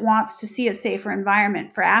group that wants to see a safer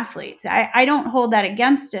environment for athletes. I don't hold that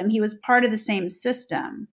against him. He was part of the same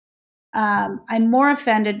system. I'm more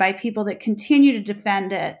offended by people that continue to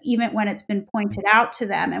defend it, even when it's been pointed out to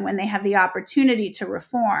them and when they have the opportunity to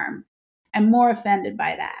reform. I'm more offended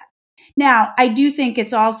by that. Now, I do think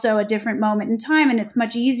it's also a different moment in time, and it's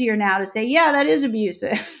much easier now to say, yeah, that is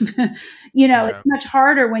abusive. It's much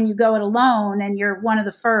harder when you go it alone and you're one of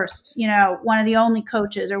the first, one of the only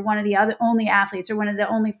coaches or one of the only athletes or one of the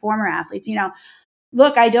only former athletes.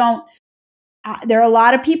 Look, there are a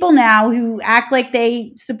lot of people now who act like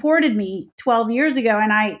they supported me 12 years ago,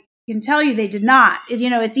 and I can tell you they did not.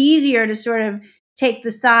 It's easier to sort of take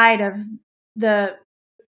the side of the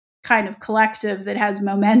kind of collective that has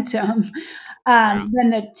momentum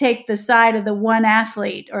than to take the side of the one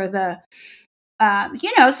athlete or so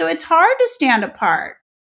it's hard to stand apart.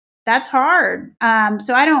 That's hard.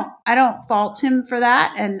 So I don't fault him for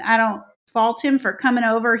that, and I don't fault him for coming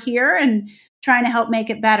over here and trying to help make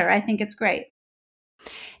it better. I think it's great.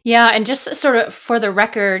 Yeah. And just sort of for the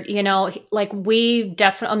record, like we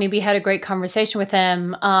definitely, we had a great conversation with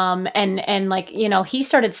him. And like, he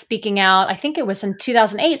started speaking out, I think it was in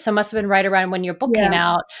 2008. So it must've been right around when your book came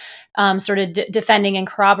out, sort of defending and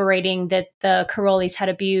corroborating that the Karolis had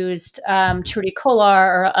abused, Trudy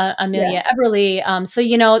Kolar or Amelia Eberly. So,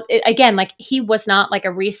 again, like he was not like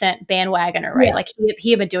a recent bandwagoner, right? Like he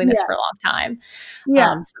had been doing this for a long time.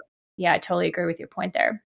 I totally agree with your point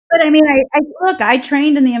there. But I mean, I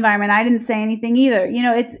trained in the environment. I didn't say anything either.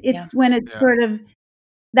 It's when it's sort of,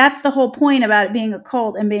 that's the whole point about it being a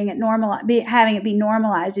cult and being having it be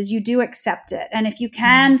normalized, is you do accept it. And if you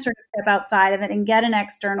can sort of step outside of it and get an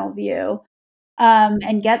external view,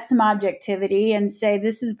 and get some objectivity and say,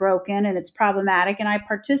 this is broken and it's problematic and I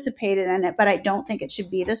participated in it, but I don't think it should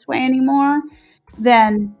be this way anymore,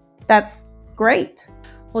 then that's great.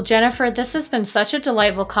 Well, Jennifer, this has been such a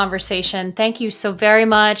delightful conversation. Thank you so very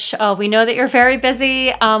much. We know that you're very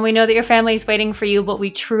busy. We know that your family is waiting for you, but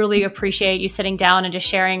we truly appreciate you sitting down and just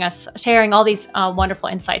sharing all these wonderful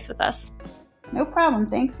insights with us. No problem.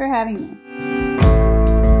 Thanks for having me.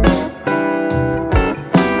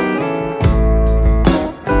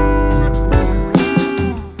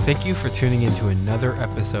 Thank you for tuning into another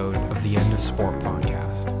episode of the End of Sport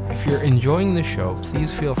podcast. If you're enjoying the show,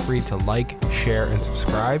 please feel free to like, share, and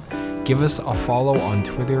subscribe. Give us a follow on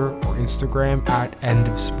Twitter or Instagram at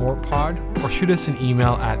endofsportpod, or shoot us an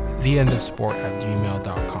email at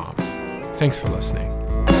theendofsport@gmail.com. Thanks for listening.